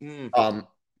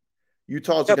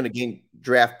 Utah's going to gain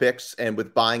draft picks, and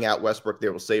with buying out Westbrook, they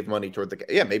will save money toward the.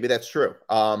 Yeah, maybe that's true.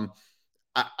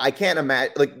 I can't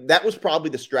imagine like that was probably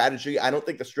the strategy. I don't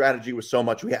think the strategy was so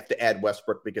much we have to add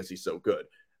Westbrook because he's so good.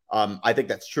 I think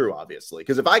that's true, obviously,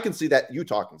 because if I can see that,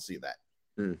 Utah can see that.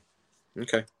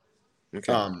 Okay.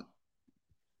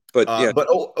 But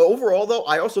overall, though,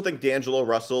 I also think D'Angelo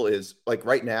Russell is like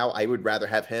right now. I would rather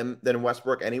have him than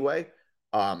Westbrook anyway.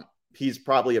 He's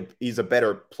a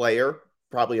better player,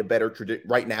 probably a better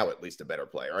right now, at least a better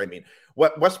player.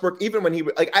 Westbrook, even when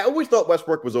I always thought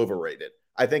Westbrook was overrated.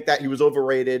 I think that he was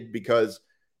overrated because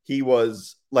he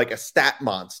was like a stat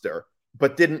monster,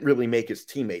 but didn't really make his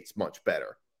teammates much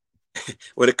better.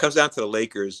 When it comes down to the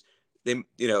Lakers,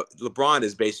 LeBron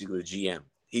is basically the GM.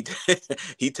 He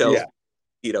tells,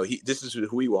 this is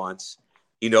who he wants.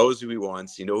 He knows who he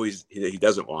wants. He knows he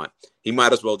doesn't want. He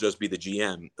might as well just be the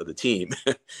GM of the team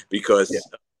because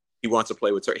he wants to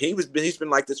play with her. He's been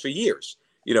like this for years.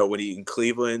 When he in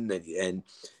Cleveland and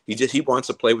he wants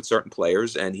to play with certain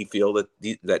players, and he feel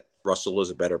that Russell is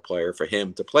a better player for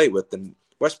him to play with than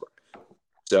Westbrook.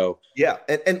 So yeah,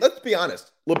 and let's be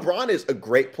honest, LeBron is a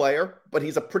great player, but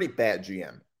he's a pretty bad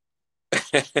GM.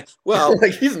 Well,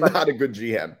 he's not a good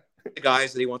GM. The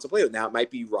guys that he wants to play with. Now, it might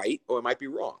be right or it might be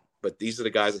wrong, but these are the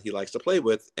guys that he likes to play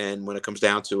with, and when it comes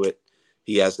down to it,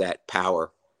 he has that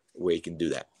power where he can do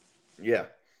that. Yeah,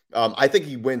 I think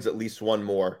he wins at least one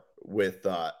more with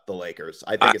the Lakers.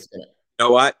 I think it's gonna. You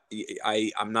know what?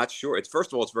 I'm not sure.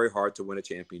 First of all, it's very hard to win a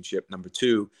championship. Number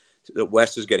two, the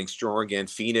West is getting strong again.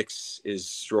 Phoenix is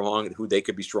strong. They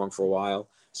could be strong for a while.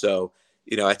 So,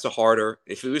 it's a harder.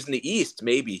 If it was in the East,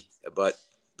 maybe. But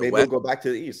maybe we'll go back to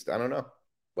the East. I don't know.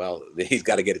 Well, he's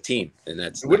got to get a team, and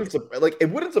that's it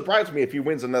wouldn't surprise me if he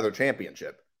wins another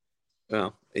championship.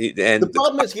 Well, the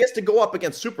problem is he has to go up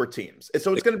against super teams, and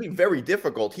so it's going to be very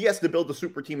difficult. He has to build a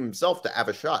super team himself to have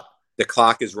a shot. The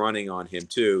clock is running on him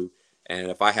too,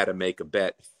 and if I had to make a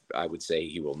bet, I would say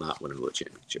he will not win another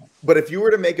championship. But if you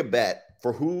were to make a bet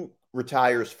for who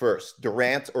retires first,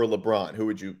 Durant or LeBron, who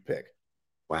would you pick?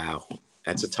 Wow,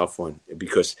 that's a tough one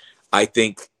because I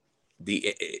think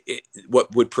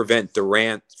what would prevent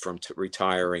Durant from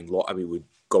retiring,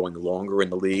 going longer in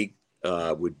the league,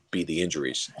 would be the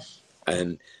injuries.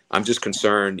 And I'm just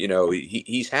concerned,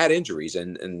 he's had injuries,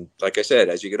 and like I said,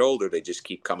 as you get older, they just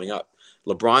keep coming up.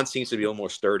 LeBron seems to be a little more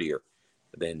sturdier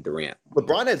than Durant.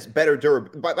 LeBron has better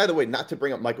durability. By the way, not to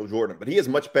bring up Michael Jordan, but he has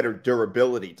much better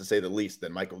durability, to say the least,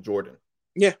 than Michael Jordan.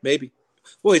 Yeah, maybe.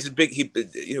 Well, he's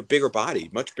bigger body,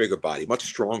 much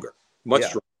stronger,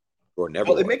 stronger. Well,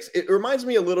 it reminds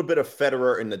me a little bit of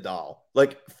Federer and Nadal.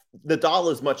 Like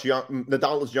Nadal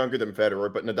is younger than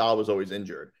Federer, but Nadal was always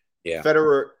injured. Yeah,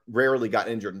 Federer rarely got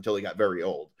injured until he got very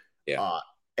old. Yeah,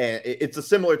 and it's a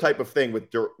similar type of thing with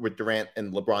Durant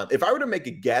and LeBron. If I were to make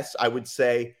a guess, I would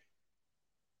say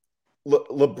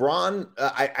LeBron.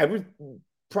 I would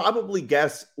probably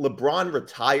guess LeBron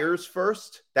retires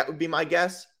first. That would be my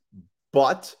guess.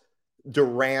 But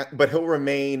but he'll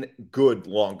remain good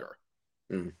longer.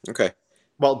 Okay.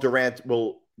 Well, Durant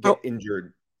will get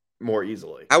injured more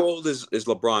easily. How old is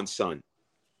LeBron's son?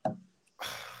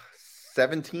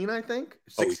 17, I think.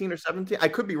 Oh, 16 or 17. I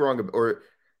could be wrong, or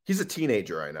he's a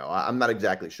teenager, I know. I'm not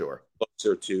exactly sure.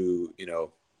 Closer to,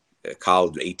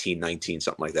 college, 18, 19,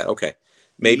 something like that. Okay.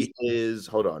 Maybe. He is,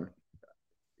 hold on,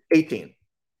 18.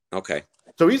 Okay.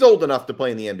 So he's old enough to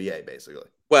play in the NBA, basically.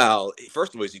 Well,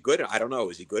 first of all, is he good? I don't know.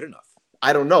 Is he good enough?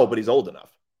 I don't know, but he's old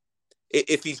enough.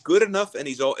 If he's good enough and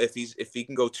if he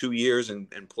can go 2 years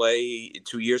and play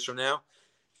 2 years from now,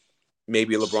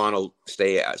 maybe LeBron will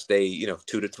stay 2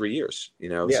 to 3 years.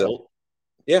 Yeah, so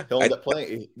yeah, he'll end up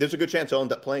playing. There's a good chance he'll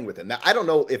end up playing with him. Now, I don't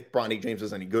know if Bronny James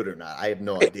is any good or not. I have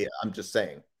no idea. I'm just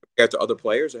saying. Compared to other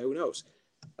players, who knows?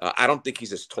 I don't think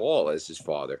he's as tall as his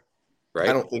father, right?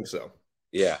 I don't think so.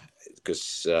 Yeah,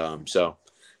 because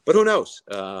but who knows?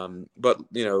 But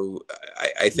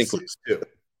I think 6'2".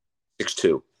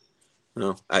 6'2".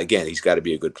 No, again, he's got to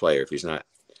be a good player. If he's not a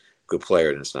good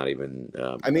player, then it's not even.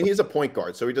 I mean, he's a point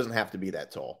guard, so he doesn't have to be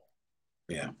that tall.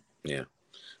 Yeah.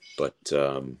 But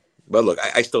look,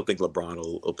 I still think LeBron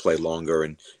will play longer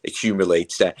and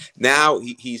accumulate stat. Now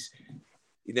he just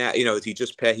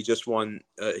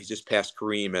passed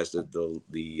Kareem as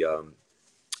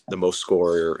the most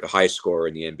scorer, highest scorer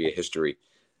in the NBA history,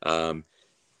 and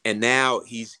now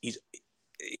he's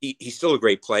still a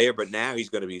great player, but now he's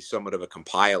going to be somewhat of a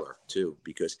compiler too,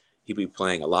 because he'll be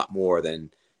playing a lot more than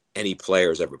any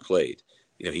player's ever played.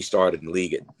 He started in the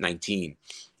league at 19,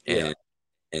 and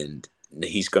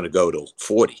he's going to go to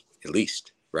 40 at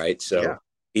least, right? So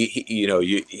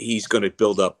he's going to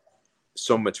build up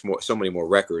so many more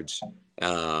records,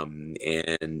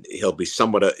 and he'll be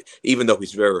even though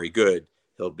he's very, very good,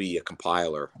 he'll be a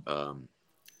compiler.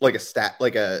 Like a stat,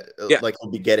 like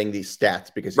he'll be getting these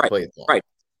stats because he played long. Right.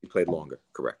 He played longer,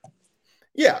 correct.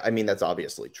 Yeah, I mean, that's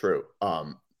obviously true.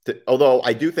 Although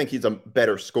I do think he's a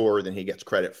better scorer than he gets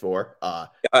credit for.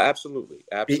 Absolutely.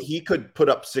 He could put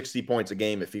up 60 points a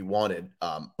game if he wanted,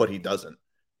 but he doesn't.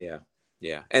 Yeah.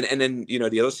 And then,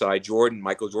 the other side,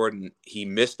 Michael Jordan, he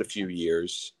missed a few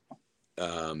years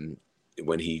when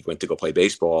he went to go play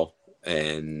baseball.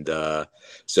 And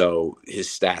so his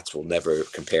stats will never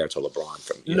compare to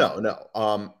LeBron.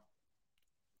 No.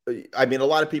 I mean, a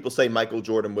lot of people say Michael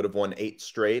Jordan would have won 8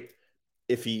 straight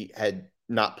if he had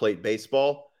not played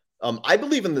baseball. I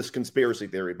believe in this conspiracy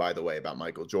theory, by the way, about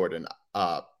Michael Jordan.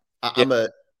 I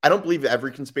don't believe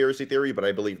every conspiracy theory, but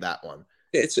I believe that one.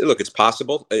 It's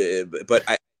possible, but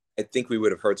I think we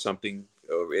would have heard something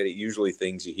already. Usually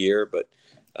things you hear, but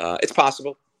it's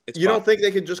possible. Don't think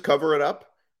they could just cover it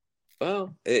up?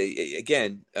 Well,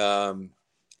 again,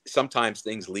 sometimes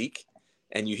things leak,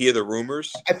 and you hear the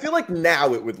rumors. I feel like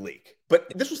now it would leak, but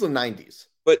this was the 90s.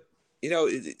 But,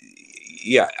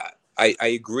 yeah, I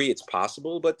agree it's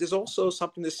possible, but there's also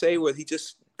something to say where he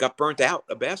just got burnt out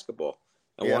of basketball.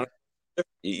 And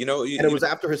it was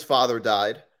after his father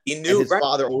died. He knew his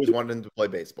father always wanted him to play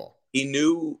baseball. He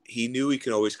knew he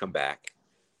can always come back.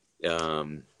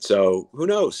 So who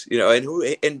knows?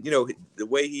 The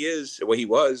way he is, the way he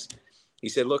was, he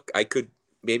said, "Look, I could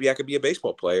be a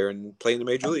baseball player and play in the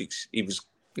major leagues." He was,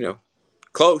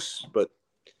 close, but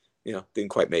didn't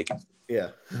quite make it. Yeah,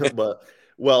 but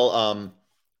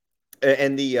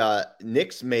and the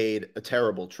Knicks made a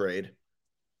terrible trade.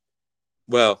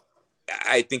 Well,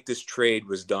 I think this trade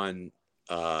was done.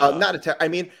 I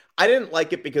mean, I didn't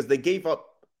like it because they gave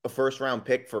up a first-round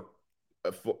pick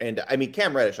and I mean,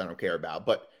 Cam Reddish I don't care about,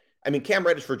 but I mean, Cam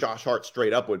Reddish for Josh Hart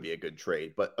straight up would be a good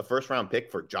trade, but a first-round pick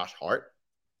for Josh Hart?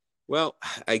 Well,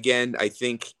 again, I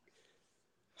think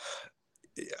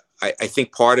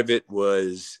part of it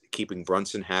was keeping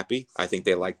Brunson happy. I think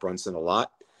they like Brunson a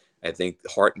lot. I think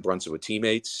Hart and Brunson were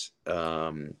teammates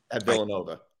at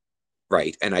Villanova,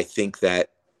 right? And I think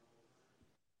that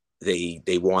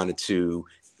they wanted to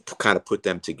kind of put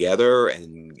them together,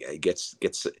 and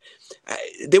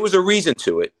there was a reason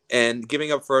to it. And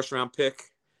giving up first round pick,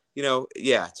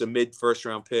 it's a mid first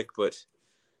round pick, but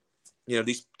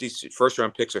these first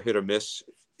round picks are hit or miss.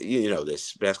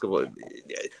 This basketball,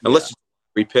 unless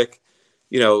you repick,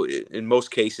 in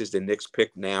most cases the Knicks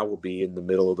pick now will be in the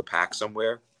middle of the pack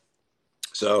somewhere.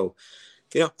 So,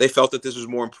 they felt that this was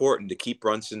more important to keep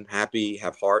Brunson happy,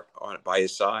 have Hart by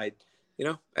his side.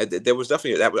 There was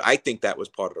definitely that. I think that was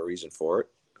part of the reason for it.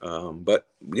 But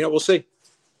we'll see.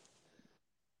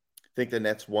 I think the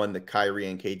Nets won the Kyrie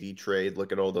and KD trade.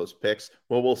 Look at all those picks.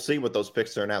 Well, we'll see what those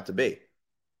picks turn out to be.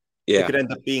 Yeah, it could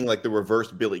end up being like the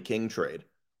reverse Billy King trade.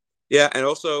 Yeah, and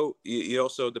also it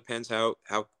also depends how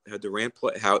Durant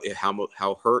play, how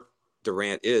hurt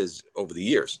Durant is over the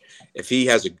years. If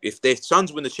the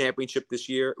Suns win the championship this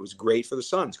year, it was great for the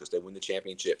Suns because they win the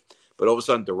championship. But all of a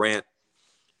sudden Durant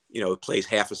plays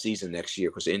half a season next year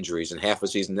because of injuries and half a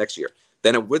season next year,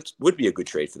 then it would be a good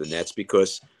trade for the Nets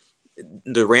because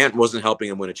Durant wasn't helping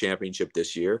him win a championship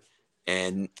this year.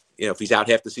 And, if he's out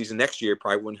half the season next year,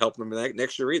 probably wouldn't help him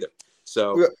next year either.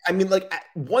 So, I mean, like,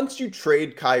 once you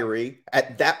trade Kyrie,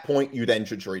 at that point, you then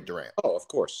should trade Durant. Oh, of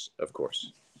course.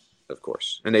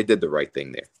 And they did the right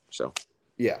thing there. So,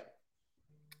 yeah.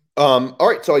 All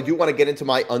right. So I do want to get into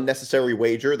my unnecessary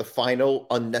wager, the final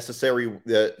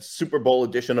the Super Bowl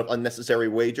edition of unnecessary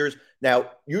wagers.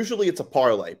 Now, usually it's a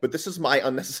parlay, but this is my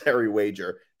unnecessary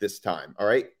wager this time. All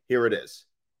right. Here it is.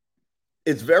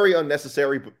 It's very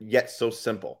unnecessary, but yet so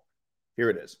simple. Here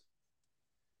it is.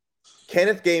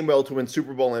 Kenneth Gainwell to win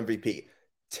Super Bowl MVP.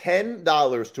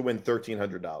 $10 to win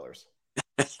 $1,300.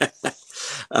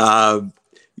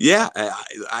 Yeah,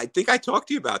 I think I talked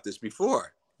to you about this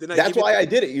before. That's why I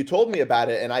did it. You told me about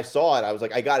it, and I saw it. I was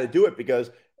like, I got to do it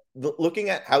because looking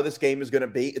at how this game is going to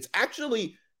be, it's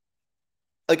actually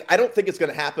like I don't think it's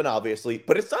going to happen, obviously,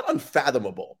 but it's not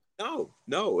unfathomable.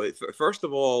 No. First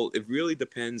of all, it really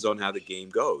depends on how the game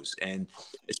goes, and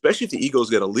especially if the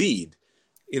Eagles get a lead,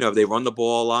 if they run the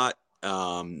ball a lot,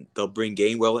 they'll bring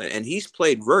Gainwell in, and he's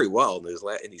played very well in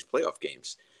these playoff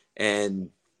games.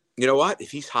 And you know what? If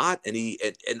he's hot and he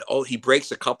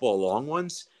breaks a couple of long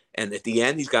ones, and at the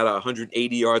end he's got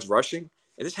 180 yards rushing,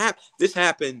 and this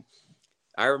happened.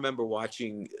 I remember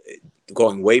watching,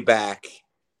 going way back.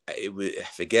 I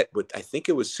forget what, I think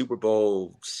it was Super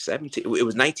Bowl 17. It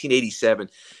was 1987.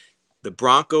 The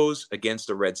Broncos against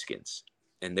the Redskins.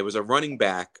 And there was a running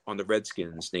back on the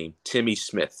Redskins named Timmy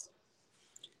Smith.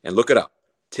 And look it up.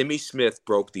 Timmy Smith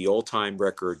broke the all-time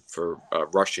record for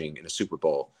rushing in a Super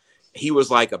Bowl. He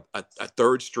was like a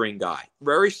third-string guy,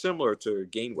 very similar to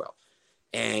Gainwell.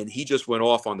 And he just went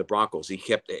off on the Broncos. He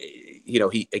kept, I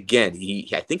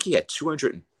think he had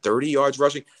 230 yards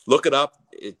rushing. Look it up.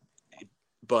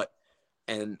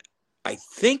 And I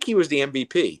think he was the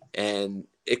MVP, and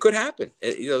it could happen.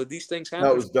 These things happen.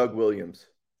 No, it was Doug Williams.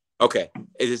 Okay.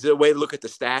 Is there a way to look at the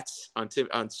stats on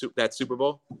that Super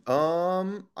Bowl?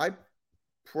 I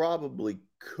probably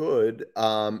could.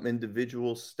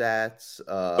 Individual stats.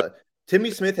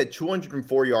 Timmy Smith had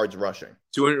 204 yards rushing.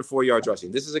 204 yards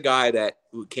rushing. This is a guy that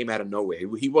came out of nowhere.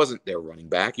 He wasn't their running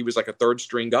back. He was like a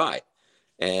third-string guy.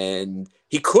 And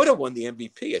he could have won the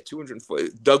MVP at 204.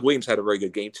 Doug Williams had a very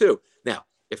good game, too. Now,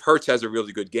 if Hurts has a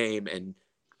really good game and,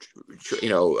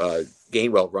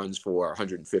 Gainwell runs for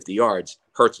 150 yards,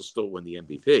 Hurts will still win the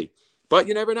MVP. But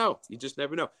you never know. You just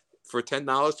never know. For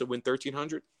 $10 to win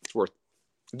 $1,300, it's worth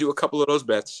it. Do a couple of those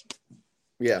bets.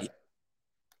 Yeah.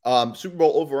 Super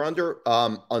Bowl over-under?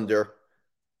 Under.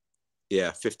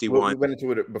 Yeah, 51. We went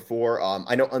into it before.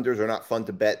 I know unders are not fun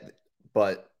to bet,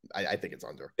 but I think it's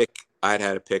under. I'd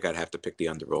have to pick the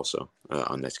under also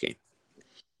on this game.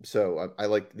 So I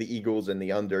like the Eagles and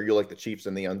the under. You like the Chiefs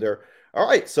and the under. All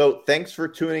right. So thanks for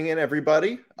tuning in,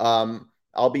 everybody.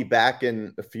 I'll be back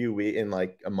in a few weeks, in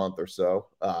like a month or so.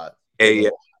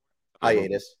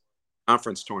 Hiatus.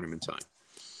 Conference tournament time.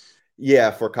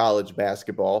 Yeah, for college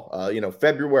basketball.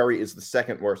 February is the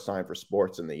second worst time for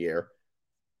sports in the year.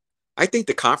 I think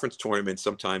the conference tournaments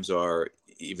sometimes are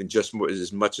even just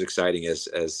as much exciting as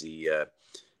the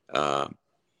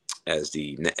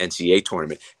NCAA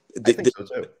tournament. I think so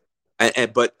too.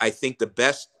 But I think the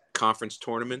best conference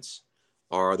tournaments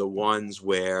are the ones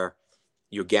where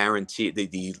you're guaranteed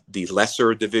the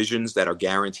lesser divisions that are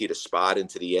guaranteed a spot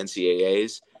into the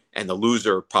NCAAs, and the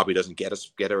loser probably doesn't get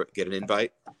an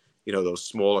invite. Those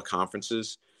smaller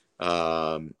conferences.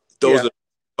 Those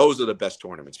are the best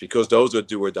tournaments because those are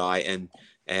do or die,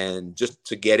 and just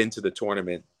to get into the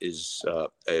tournament is a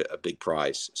big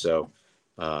prize. So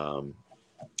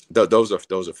those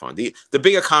are fun. The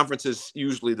bigger conferences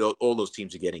usually all those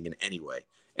teams are getting in anyway,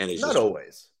 and it's not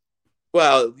always.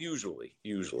 Well, usually,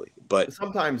 but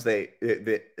sometimes they're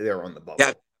on the bubble.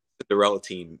 Yeah, the Cinderella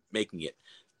team making it,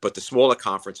 but the smaller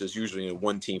conferences usually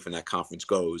one team from that conference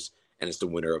goes, and it's the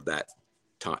winner of that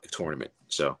tournament.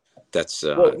 So that's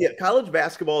college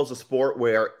basketball is a sport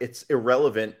where it's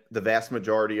irrelevant the vast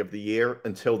majority of the year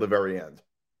until the very end.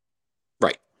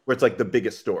 Right. Where it's like the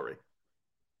biggest story.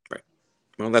 Right.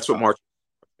 Well, that's what March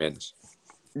ends.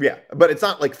 Yeah, but it's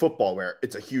not like football where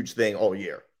it's a huge thing all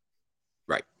year.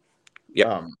 Right.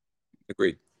 Yeah.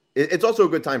 Agreed. It's also a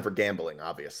good time for gambling,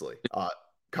 obviously.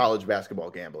 College basketball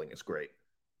gambling is great.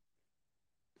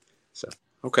 So,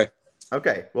 okay.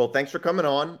 Okay. Well, thanks for coming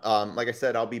on. Like I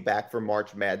said, I'll be back for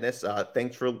March Madness.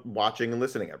 Thanks for watching and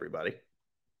listening, everybody.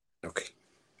 Okay.